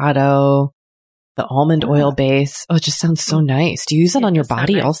avocado, the almond oil base. Oh, it just sounds so nice. Do you use it on your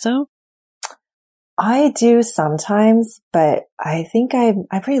body also? I do sometimes, but I think I'm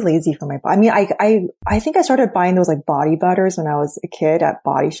pretty lazy for my body. I mean, I think I started buying those like body butters when I was a kid at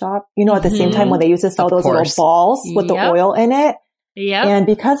Body Shop, at the same time when they used to sell those little balls with the oil in it. Yeah. And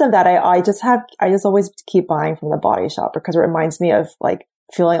because of that, I just always keep buying from the Body Shop because it reminds me of like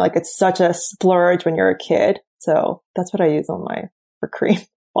feeling like it's such a splurge when you're a kid. So that's what I use on for cream,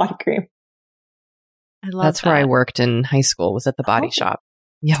 body cream. I love That's that. where I worked in high school, was at the Body Shop.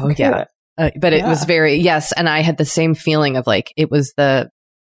 Yeah. Oh, okay. yeah. But it was yes. And I had the same feeling of like, it was that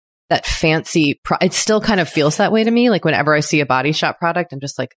fancy, it still kind of feels that way to me. Like whenever I see a Body Shop product, I'm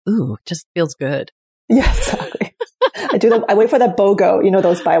just like, ooh, it just feels good. Yeah, exactly. I wait for that BOGO,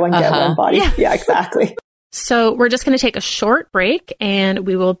 those buy one, get one body. Yeah, exactly. So we're just going to take a short break and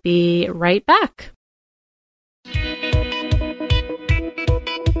we will be right back.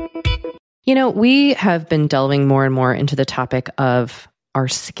 We have been delving more and more into the topic of our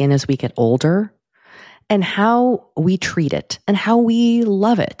skin as we get older and how we treat it and how we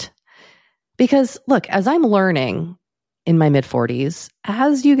love it. Because look, as I'm learning in my mid-40s,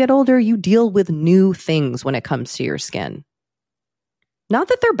 as you get older, you deal with new things when it comes to your skin. Not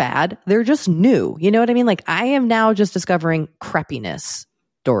that they're bad, they're just new. You know what I mean? Like I am now just discovering crepiness,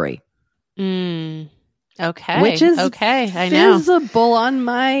 Dory. Okay. Which is I know. visible on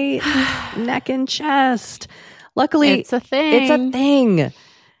my neck and chest. Luckily, it's a thing.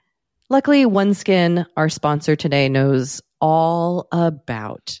 Luckily, OneSkin, our sponsor today, knows all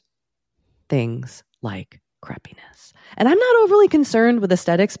about things like crepiness. And I'm not overly concerned with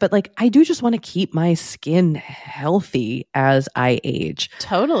aesthetics, but like I do just want to keep my skin healthy as I age.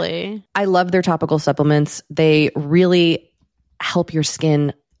 Totally. I love their topical supplements. They really help your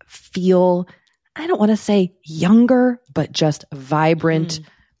skin feel, I don't want to say younger, but just vibrant,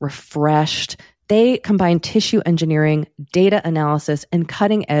 refreshed. They combine tissue engineering, data analysis, and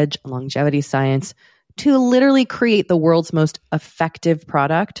cutting edge longevity science to literally create the world's most effective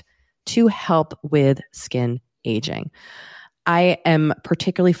product to help with skin aging. I am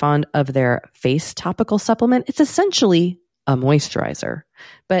particularly fond of their face topical supplement. It's essentially a moisturizer,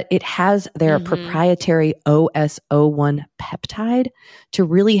 but it has their proprietary OSO1 peptide to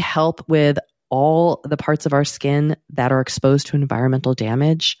really help with all the parts of our skin that are exposed to environmental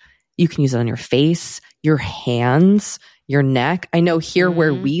damage. You can use it on your face, your hands, your neck. I know here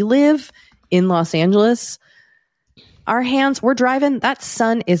where we live in Los Angeles, our hands, we're driving, that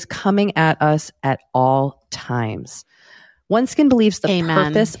sun is coming at us at all times. OneSkin believes the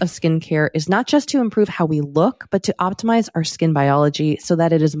purpose of skincare is not just to improve how we look, but to optimize our skin biology so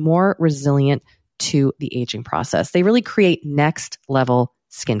that it is more resilient to the aging process. They really create next level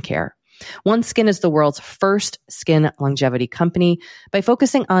skincare. OneSkin is the world's first skin longevity company. By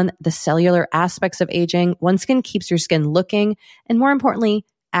focusing on the cellular aspects of aging, OneSkin keeps your skin looking and, more importantly,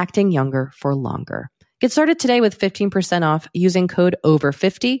 acting younger for longer. Get started today with 15% off using code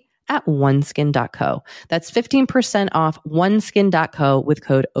OVER50 at oneskin.co. That's 15% off oneskin.co with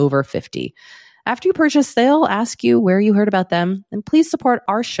code OVER50. After you purchase, they'll ask you where you heard about them, and please support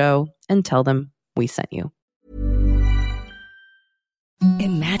our show and tell them we sent you.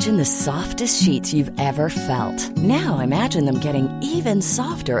 Imagine the softest sheets you've ever felt. Now imagine them getting even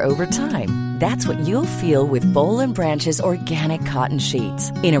softer over time. That's what you'll feel with Boll & Branch's organic cotton sheets.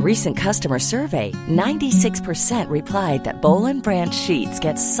 In a recent customer survey, 96% replied that Boll & Branch sheets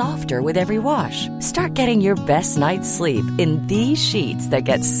get softer with every wash. Start getting your best night's sleep in these sheets that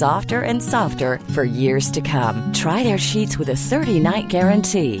get softer and softer for years to come. Try their sheets with a 30-night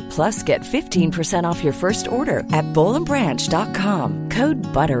guarantee. Plus, get 15% off your first order at bollandbranch.com. Code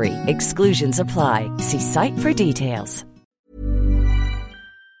BUTTERY. Exclusions apply. See site for details.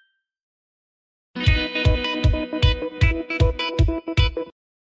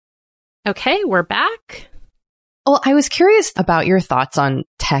 Okay, we're back. Well, I was curious about your thoughts on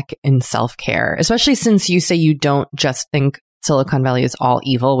tech and self-care, especially since you say you don't just think Silicon Valley is all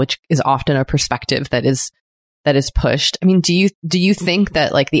evil, which is often a perspective that is pushed. I mean, do you think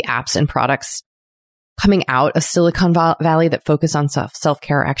that like the apps and products coming out of Silicon Valley that focus on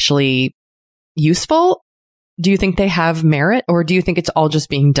self-care are actually useful? Do you think they have merit, or do you think it's all just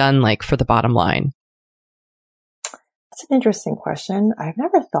being done like for the bottom line? That's an interesting question. I've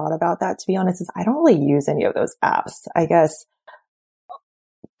never thought about that, to be honest. I don't really use any of those apps. I guess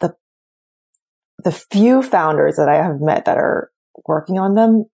the few founders that I have met that are working on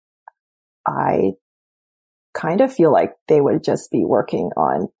them, I kind of feel like they would just be working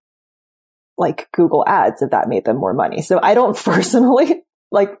on like Google ads if that made them more money. So I don't personally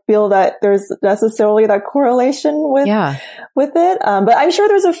like feel that there's necessarily that correlation with it. But I'm sure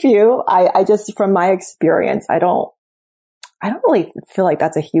there's a few. I just, from my experience, I don't really feel like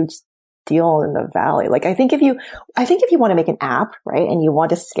that's a huge deal in the Valley. Like, I think if you want to make an app, right, and you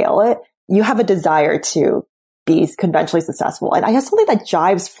want to scale it, you have a desire to be conventionally successful. And I guess something that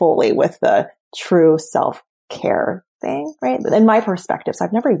jives fully with the true self-care thing, right? In my perspective. So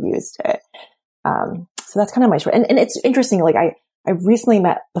I've never used it. So that's kind of my story. And it's interesting. Like I recently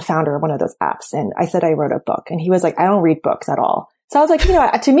met the founder of one of those apps, and I said I wrote a book, and he was like, I don't read books at all. So I was like,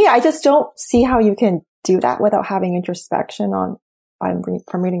 to me, I just don't see how you can do that without having introspection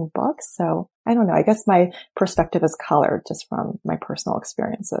from reading books. So I don't know. I guess my perspective is colored just from my personal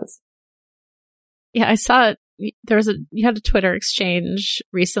experiences. Yeah, I saw you had a Twitter exchange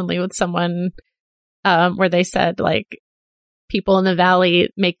recently with someone where they said like people in the Valley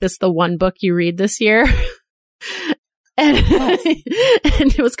make this the one book you read this year. And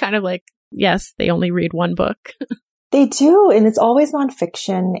and it was kind of like, yes, they only read one book. They do, and it's always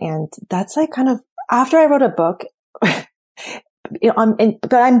nonfiction, and that's like kind of after I wrote a book, but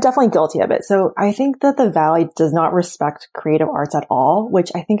I'm definitely guilty of it. So I think that the Valley does not respect creative arts at all,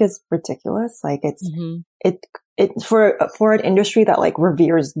 which I think is ridiculous. Like it's for an industry that like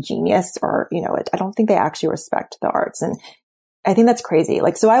reveres genius, or I don't think they actually respect the arts, and I think that's crazy.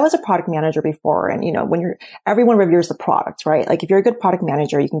 Like, so I was a product manager before, and when everyone reveres the product, right? Like if you're a good product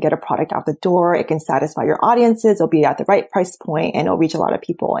manager, you can get a product out the door. It can satisfy your audiences. It'll be at the right price point, and it'll reach a lot of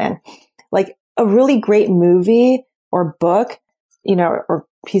people. And like a really great movie or book, or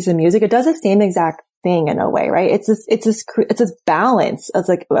piece of music, it does the same exact thing in a way, right? It's this balance of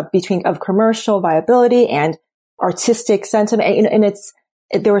like between commercial viability and artistic sentiment.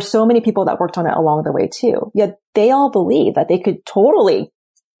 And there were so many people that worked on it along the way too. Yet they all believe that they could totally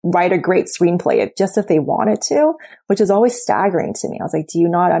write a great screenplay just if they wanted to, which is always staggering to me. I was like, do you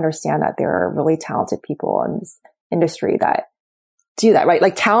not understand that there are really talented people in this industry that do that, right?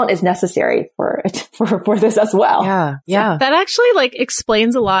 Like talent is necessary for this as well. Yeah. Yeah. That actually like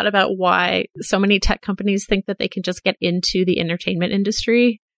explains a lot about why so many tech companies think that they can just get into the entertainment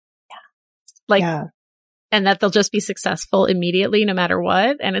industry. Like, and that they'll just be successful immediately no matter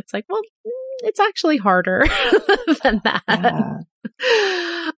what. And it's like, well, it's actually harder than that. Yeah.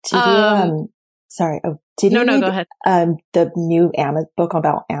 Did you read, go ahead. The new book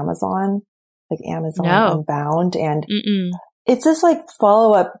about Amazon, like Amazon Unbound? And it's this like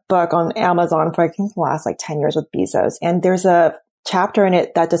follow-up book on Amazon for I think the last like 10 years with Bezos. And there's a chapter in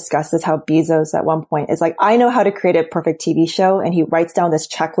it that discusses how Bezos at one point is like, I know how to create a perfect TV show. And he writes down this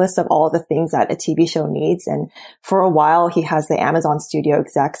checklist of all the things that a TV show needs. And for a while, he has the Amazon studio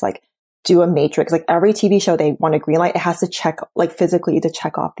execs like do a matrix. Like every TV show they want to greenlight, it has to check like physically to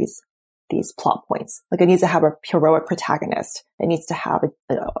check off these plot points. Like it needs to have a heroic protagonist. It needs to have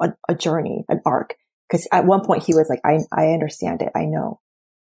a journey, an arc. Because at one point he was like, I understand it. I know.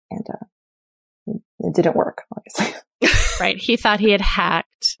 And it didn't work, obviously. Right. He thought he had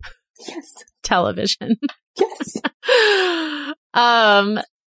hacked television. Yes.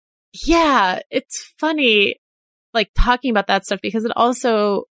 Yeah, it's funny, like talking about that stuff because it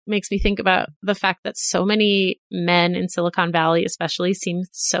also makes me think about the fact that so many men in Silicon Valley, especially, seem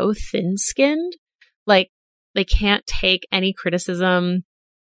so thin-skinned. Like they can't take any criticism.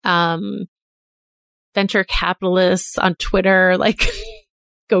 Venture capitalists on Twitter, like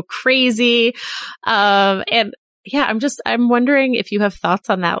go crazy. And yeah, I'm wondering if you have thoughts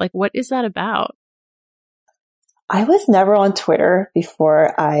on that. Like, what is that about? I was never on Twitter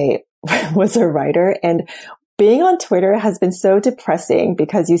before I was a writer, and being on Twitter has been so depressing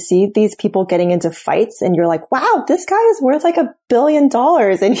because you see these people getting into fights and you're like, wow, this guy is worth like $1 billion.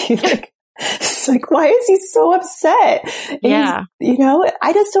 And you like, it's like, why is he so upset? And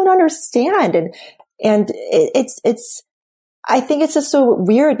I just don't understand. And it's, I think it's just so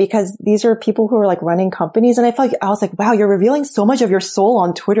weird because these are people who are like running companies. And I was like, wow, you're revealing so much of your soul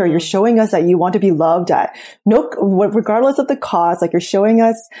on Twitter. You're showing us that you want to be loved regardless of the cause. Like you're showing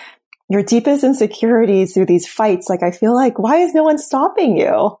us your deepest insecurities through these fights. Like, I feel like, why is no one stopping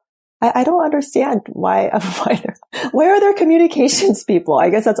you? I don't understand why are there communications people? I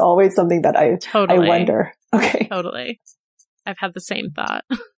guess that's always something that I wonder. Okay. Totally. I've had the same thought.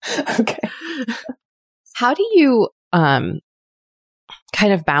 Okay. How do you kind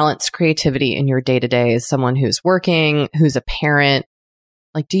of balance creativity in your day-to-day as someone who's working, who's a parent?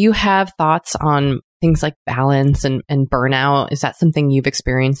 Like, do you have thoughts on things like balance and burnout? Is that something you've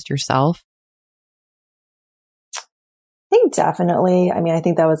experienced yourself? I think definitely. I mean, I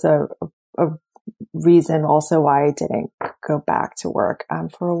think that was a reason also why I didn't go back to work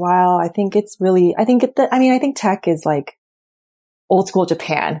for a while. I think tech is like old school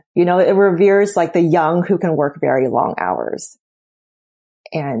Japan. You know, it reveres like the young who can work very long hours.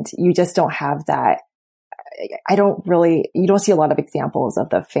 And you just don't have that. You don't see a lot of examples of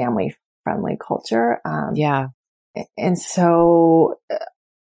the family friendly culture. And so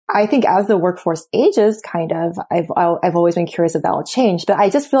I think as the workforce ages, kind of, I've always been curious if that will change, but I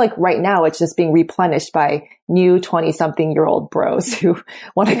just feel like right now it's just being replenished by new 20-something-year-old bros who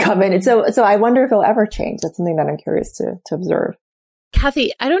want to come in. And so I wonder if it'll ever change. That's something that I'm curious to observe.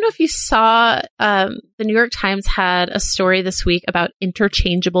 Kathy, I don't know if you saw, the New York Times had a story this week about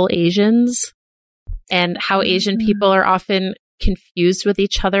interchangeable Asians and how Asian people are often confused with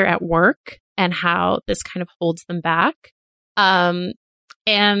each other at work and how this kind of holds them back. And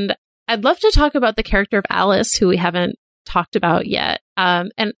I'd love to talk about the character of Alice, who we haven't talked about yet.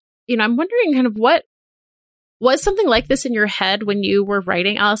 And, I'm wondering kind of what was something like this in your head when you were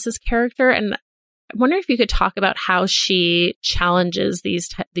writing Alice's character? And I wonder if you could talk about how she challenges these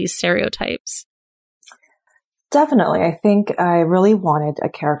stereotypes. Definitely. I think I really wanted a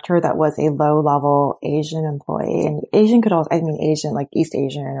character that was a low-level Asian employee. And Asian could also, Asian, like East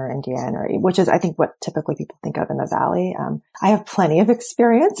Asian or Indian, which is, I think, what typically people think of in the Valley. I have plenty of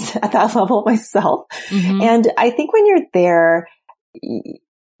experience at that level myself. Mm-hmm. And I think when you're there,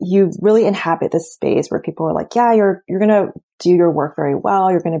 you really inhabit this space where people are like, yeah, you're going to do your work very well.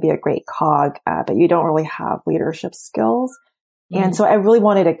 You're going to be a great cog, but you don't really have leadership skills. And so I really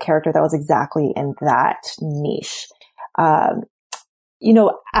wanted a character that was exactly in that niche.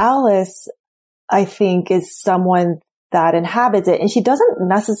 Alice, I think, is someone that inhabits it, and she doesn't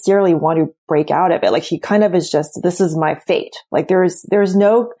necessarily want to break out of it. Like, she kind of is just, this is my fate. Like, there's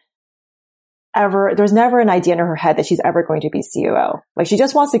no there's never an idea in her head that she's ever going to be COO. Like she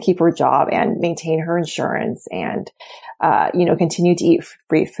just wants to keep her job and maintain her insurance and, continue to eat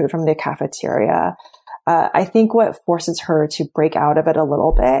free food from the cafeteria. I think what forces her to break out of it a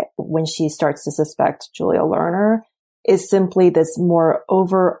little bit when she starts to suspect Julia Lerner is simply this more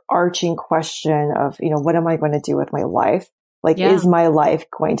overarching question of, what am I going to do with my life? Like, is my life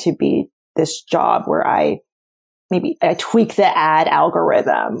going to be this job where I tweak the ad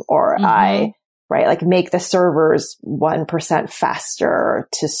algorithm or like make the servers 1% faster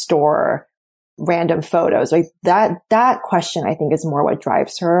to store random photos? Like that question, I think, is more what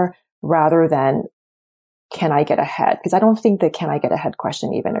drives her rather than can I get ahead? Because I don't think the can I get ahead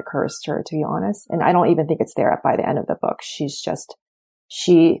question even occurs to her, to be honest. And I don't even think it's there by the end of the book. She's just,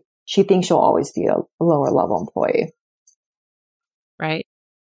 she thinks she'll always be a lower level employee. Right.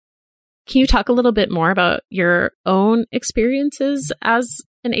 Can you talk a little bit more about your own experiences as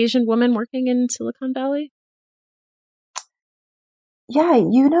an Asian woman working in Silicon Valley? Yeah,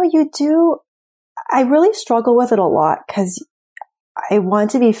 you do. I really struggle with it a lot because I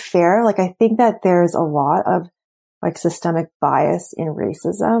want to be fair. Like, I think that there's a lot of like systemic bias in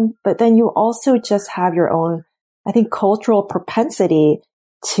racism, but then you also just have your own, I think, cultural propensity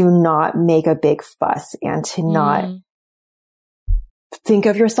to not make a big fuss and to not think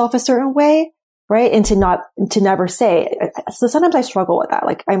of yourself a certain way, right? And to never say. So sometimes I struggle with that.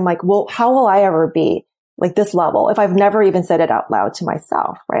 Like, I'm like, well, how will I ever be like this level if I've never even said it out loud to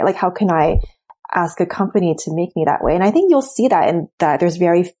myself, right? Like, how can I ask a company to make me that way? And I think you'll see that in that there's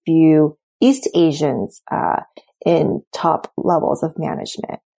very few East Asians in top levels of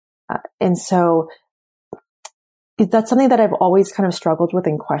management. And so that's something that I've always kind of struggled with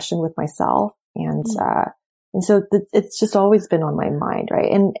and questioned with myself. And so it's just always been on my mind,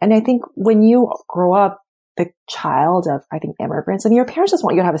 right? And I think when you grow up the child of, I think, immigrants, I mean, your parents just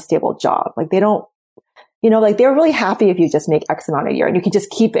want you to have a stable job. Like they don't, like they're really happy if you just make X amount a year and you can just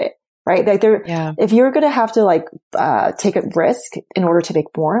keep it. Right? Like if you're going to have to like, take a risk in order to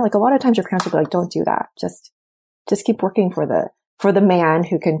make more, like a lot of times your parents will be like, don't do that. Just keep working for the man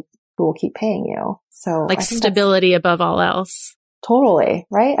who will keep paying you. So like stability above all else. Totally.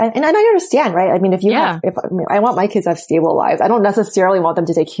 Right. And I understand, right? I mean, I want my kids to have stable lives. I don't necessarily want them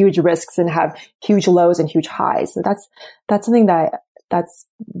to take huge risks and have huge lows and huge highs. So that's something that's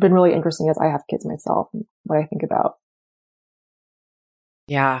been really interesting as I have kids myself and what I think about.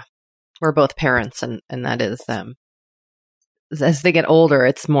 Yeah. We're both parents and that is them. As they get older,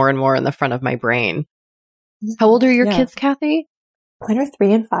 it's more and more in the front of my brain. How old are your kids, Kathy? Mine are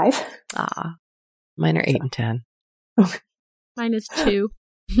 3 and 5. Mine are 8 and 10. Mine is 2.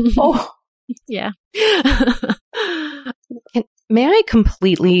 Oh. Yeah. May I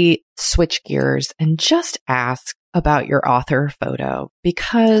completely switch gears and just ask about your author photo?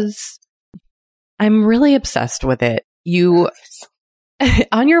 Because I'm really obsessed with it. You...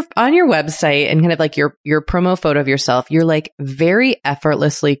 on your website and kind of like your promo photo of yourself, you're like very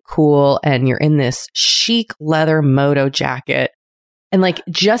effortlessly cool and you're in this chic leather moto jacket and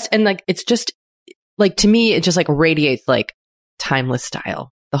it's just like, to me, it just like radiates like timeless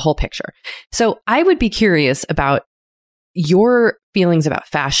style, the whole picture. So I would be curious about your feelings about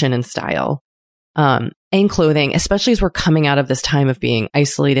fashion and style, and clothing, especially as we're coming out of this time of being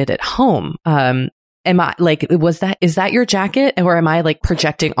isolated at home. Am I like, is that your jacket? Or am I like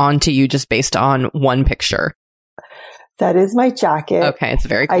projecting onto you just based on one picture? That is my jacket. Okay. It's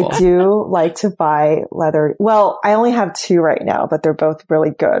very cool. I do like to buy leather. Well, I only have 2 right now, but they're both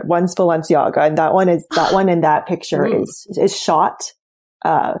really good. One's Balenciaga and that one in that picture is shot,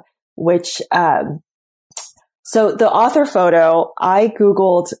 which, so the author photo, I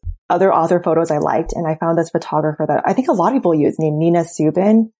Googled other author photos I liked and I found this photographer that I think a lot of people use named Nina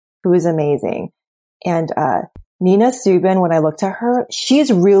Subin, who is amazing. And, Nina Subin, when I looked at her,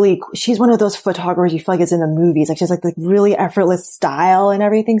 she's one of those photographers you feel like is in the movies. Like she's like really effortless style and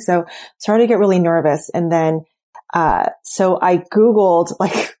everything. So started to get really nervous. And then, so I Googled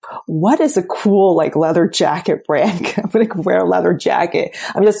like, what is a cool like leather jacket brand? I'm going to wear a leather jacket.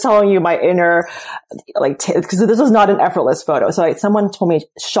 I'm just telling you my inner, like, because this was not an effortless photo. So someone told me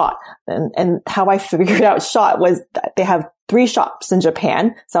Shot and how I figured out Shot was that they have 3 shops in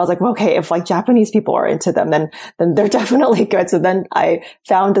Japan. So I was like, well, okay, if like Japanese people are into them, then they're definitely good. So then I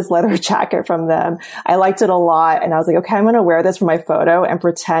found this leather jacket from them. I liked it a lot. And I was like, okay, I'm going to wear this for my photo and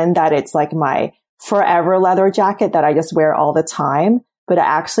pretend that it's like my forever leather jacket that I just wear all the time. But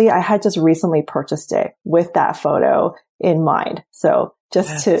actually I had just recently purchased it with that photo in mind. So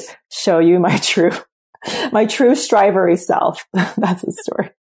just to show you my true strivery self. That's the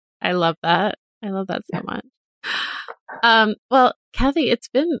story. I love that. I love that so much. Well, Kathy, it's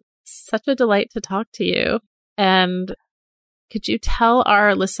been It's such a delight to talk to you. And could you tell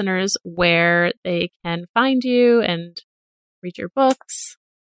our listeners where they can find you and read your books?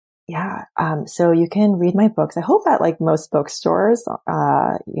 Yeah. So you can read my books, I hope at like most bookstores,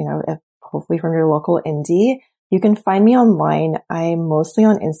 hopefully from your local indie. You can find me online. I'm mostly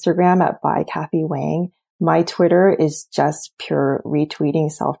on Instagram at by Kathy Wang. My Twitter is just pure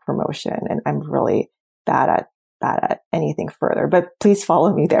retweeting self-promotion, and I'm really bad at anything further, but please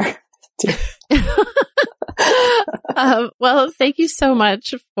follow me there too. Well, thank you so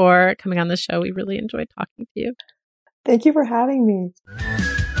much for coming on the show. We really enjoyed talking to you. Thank you for having me.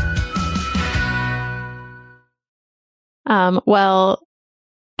 Well,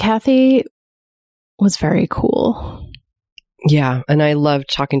 Kathy was very cool. Yeah. And I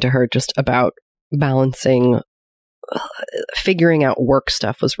loved talking to her just about balancing, figuring out work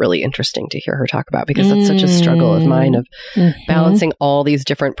stuff was really interesting to hear her talk about, because that's such a struggle of mine of balancing all these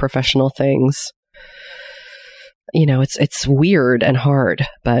different professional things. You know, it's weird and hard,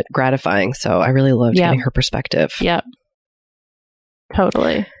 but gratifying. So I really loved getting her perspective. Yep.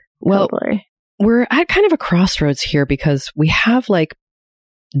 Totally. Well, totally. We're at kind of a crossroads here because we have like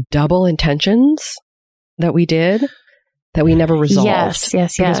double intentions that we did that we never resolved.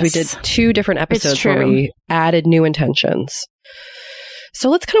 Yes. Because we did 2 different episodes where we added new intentions. So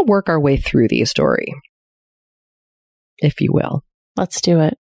let's kind of work our way through the story, if you will. Let's do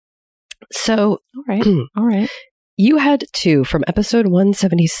it. So, all right. You had 2 from episode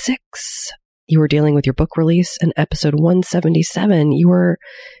 176. You were dealing with your book release, and episode 177, you were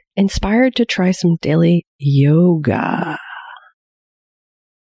inspired to try some daily yoga.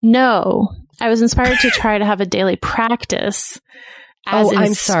 No, I was inspired to try to have a daily practice as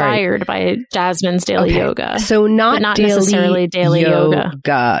inspired by Jasmine's daily yoga. So not daily necessarily daily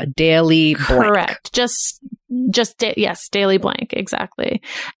yoga. Daily blank. Correct. Yes, daily blank. Exactly.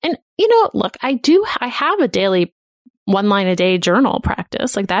 And look, I have a daily 1 line a day journal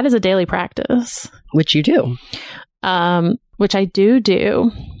practice. Like that is a daily practice. Which you do. Which I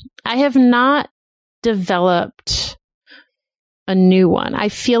do. I have not developed a new one. I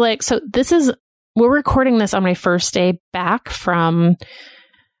feel like, we're recording this on my first day back from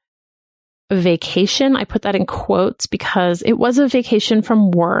vacation. I put that in quotes because it was a vacation from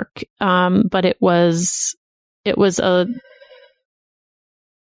work. But it was I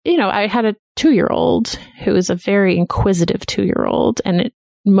had a 2-year-old who is a very inquisitive 2-year-old, and it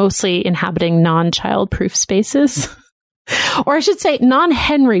mostly inhabiting non-child proof spaces. Or I should say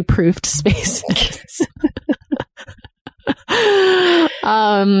non-Henry proofed spaces.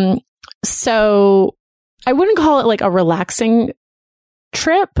 So I wouldn't call it like a relaxing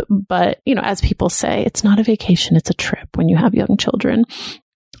trip, but as people say, it's not a vacation, it's a trip when you have young children.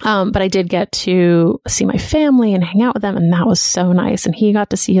 But I did get to see my family and hang out with them, and that was so nice. And he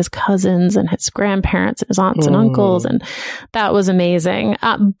got to see his cousins and his grandparents and his aunts and uncles, and that was amazing.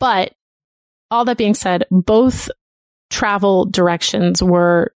 But all that being said, both travel directions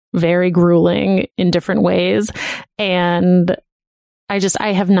were very grueling in different ways. And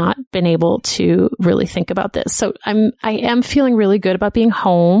I have not been able to really think about this. So I am feeling really good about being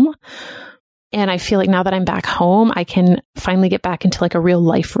home. And I feel like now that I'm back home, I can finally get back into like a real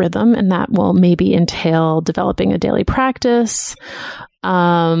life rhythm. And that will maybe entail developing a daily practice.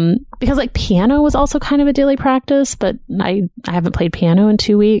 Because like piano was also kind of a daily practice, but I haven't played piano in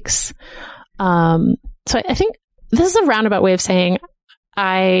 2 weeks. So I think this is a roundabout way of saying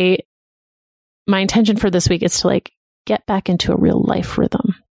my intention for this week is to like get back into a real life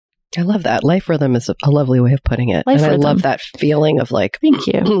rhythm. I love that. Life rhythm is a lovely way of putting it. I love that feeling of like, thank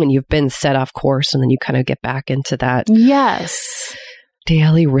you, when you've been set off course and then you kind of get back into that. Yes.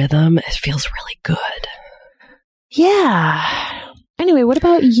 Daily rhythm. It feels really good. Yeah. Anyway, what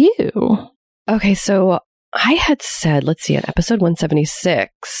about you? Okay. So I had said, let's see, at episode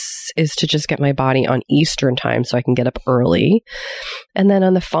 176 is to just get my body on Eastern time so I can get up early. And then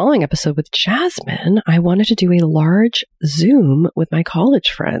on the following episode with Jasmine, I wanted to do a large Zoom with my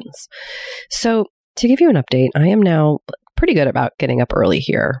college friends. So to give you an update, I am now pretty good about getting up early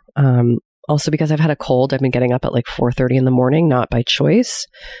here. Also because I've had a cold, I've been getting up at like 4:30 in the morning, not by choice,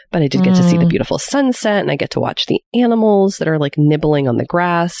 but I did get to see the beautiful sunset, and I get to watch the animals that are like nibbling on the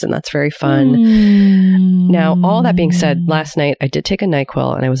grass, and that's very fun. Now, all that being said, last night I did take a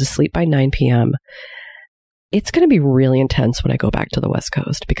NyQuil and I was asleep by 9 p.m. It's going to be really intense when I go back to the West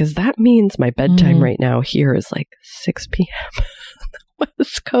Coast, because that means my bedtime right now here is like 6 p.m. on the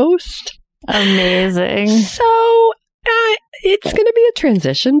West Coast. Amazing. So it's going to be a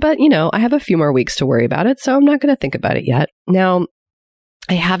transition, but I have a few more weeks to worry about it, so I'm not going to think about it yet. Now,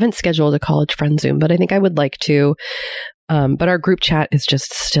 I haven't scheduled a college friend Zoom, but I think I would like to. But our group chat is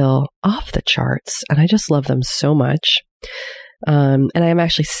just still off the charts, and I just love them so much. And I am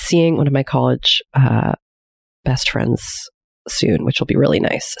actually seeing one of my college best friends soon, which will be really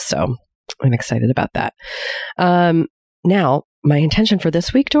nice. So I'm excited about that. Now, my intention for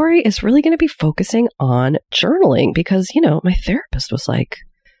this week, Dory, is really going to be focusing on journaling because, you know, my therapist was like,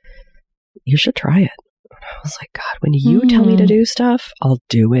 you should try it. And I was like, God, when you tell me to do stuff, I'll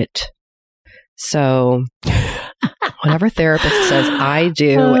do it. So whatever therapist says, I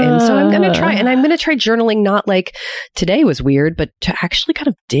do. And so I'm going to try, and I'm going to try journaling, not like today was weird, but to actually kind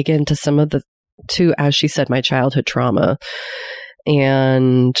of dig into some of as she said, my childhood trauma,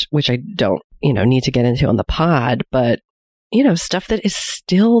 and which I don't, need to get into on the pod, but stuff that is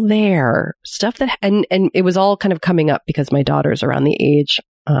still there, stuff that, and it was all kind of coming up because my daughter's around the age,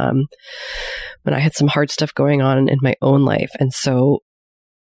 when I had some hard stuff going on in my own life. And so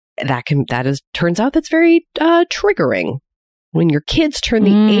turns out that's very triggering when your kids turn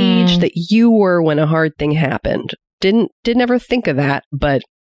the age that you were when a hard thing happened. Didn't ever think of that, but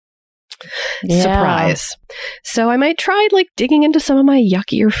surprise. So I might try like digging into some of my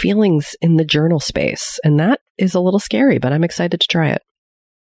yuckier feelings in the journal space. And that is a little scary, but I'm excited to try it.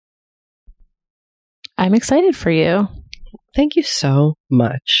 I'm excited for you. Thank you so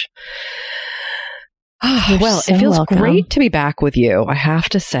much. You're well, so it feels welcome. great to be back with you. I have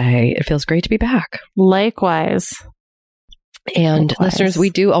to say, it feels great to be back. Likewise. And listeners,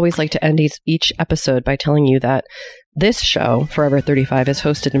 we do always like to end each episode by telling you that this show, Forever 35, is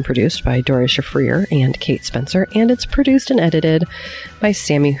hosted and produced by Doria Shafrir and Kate Spencer, and it's produced and edited by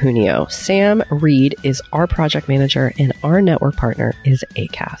Sammy Junio. Sam Reed is our project manager, and our network partner is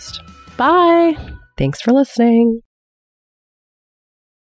Acast. Bye. Thanks for listening.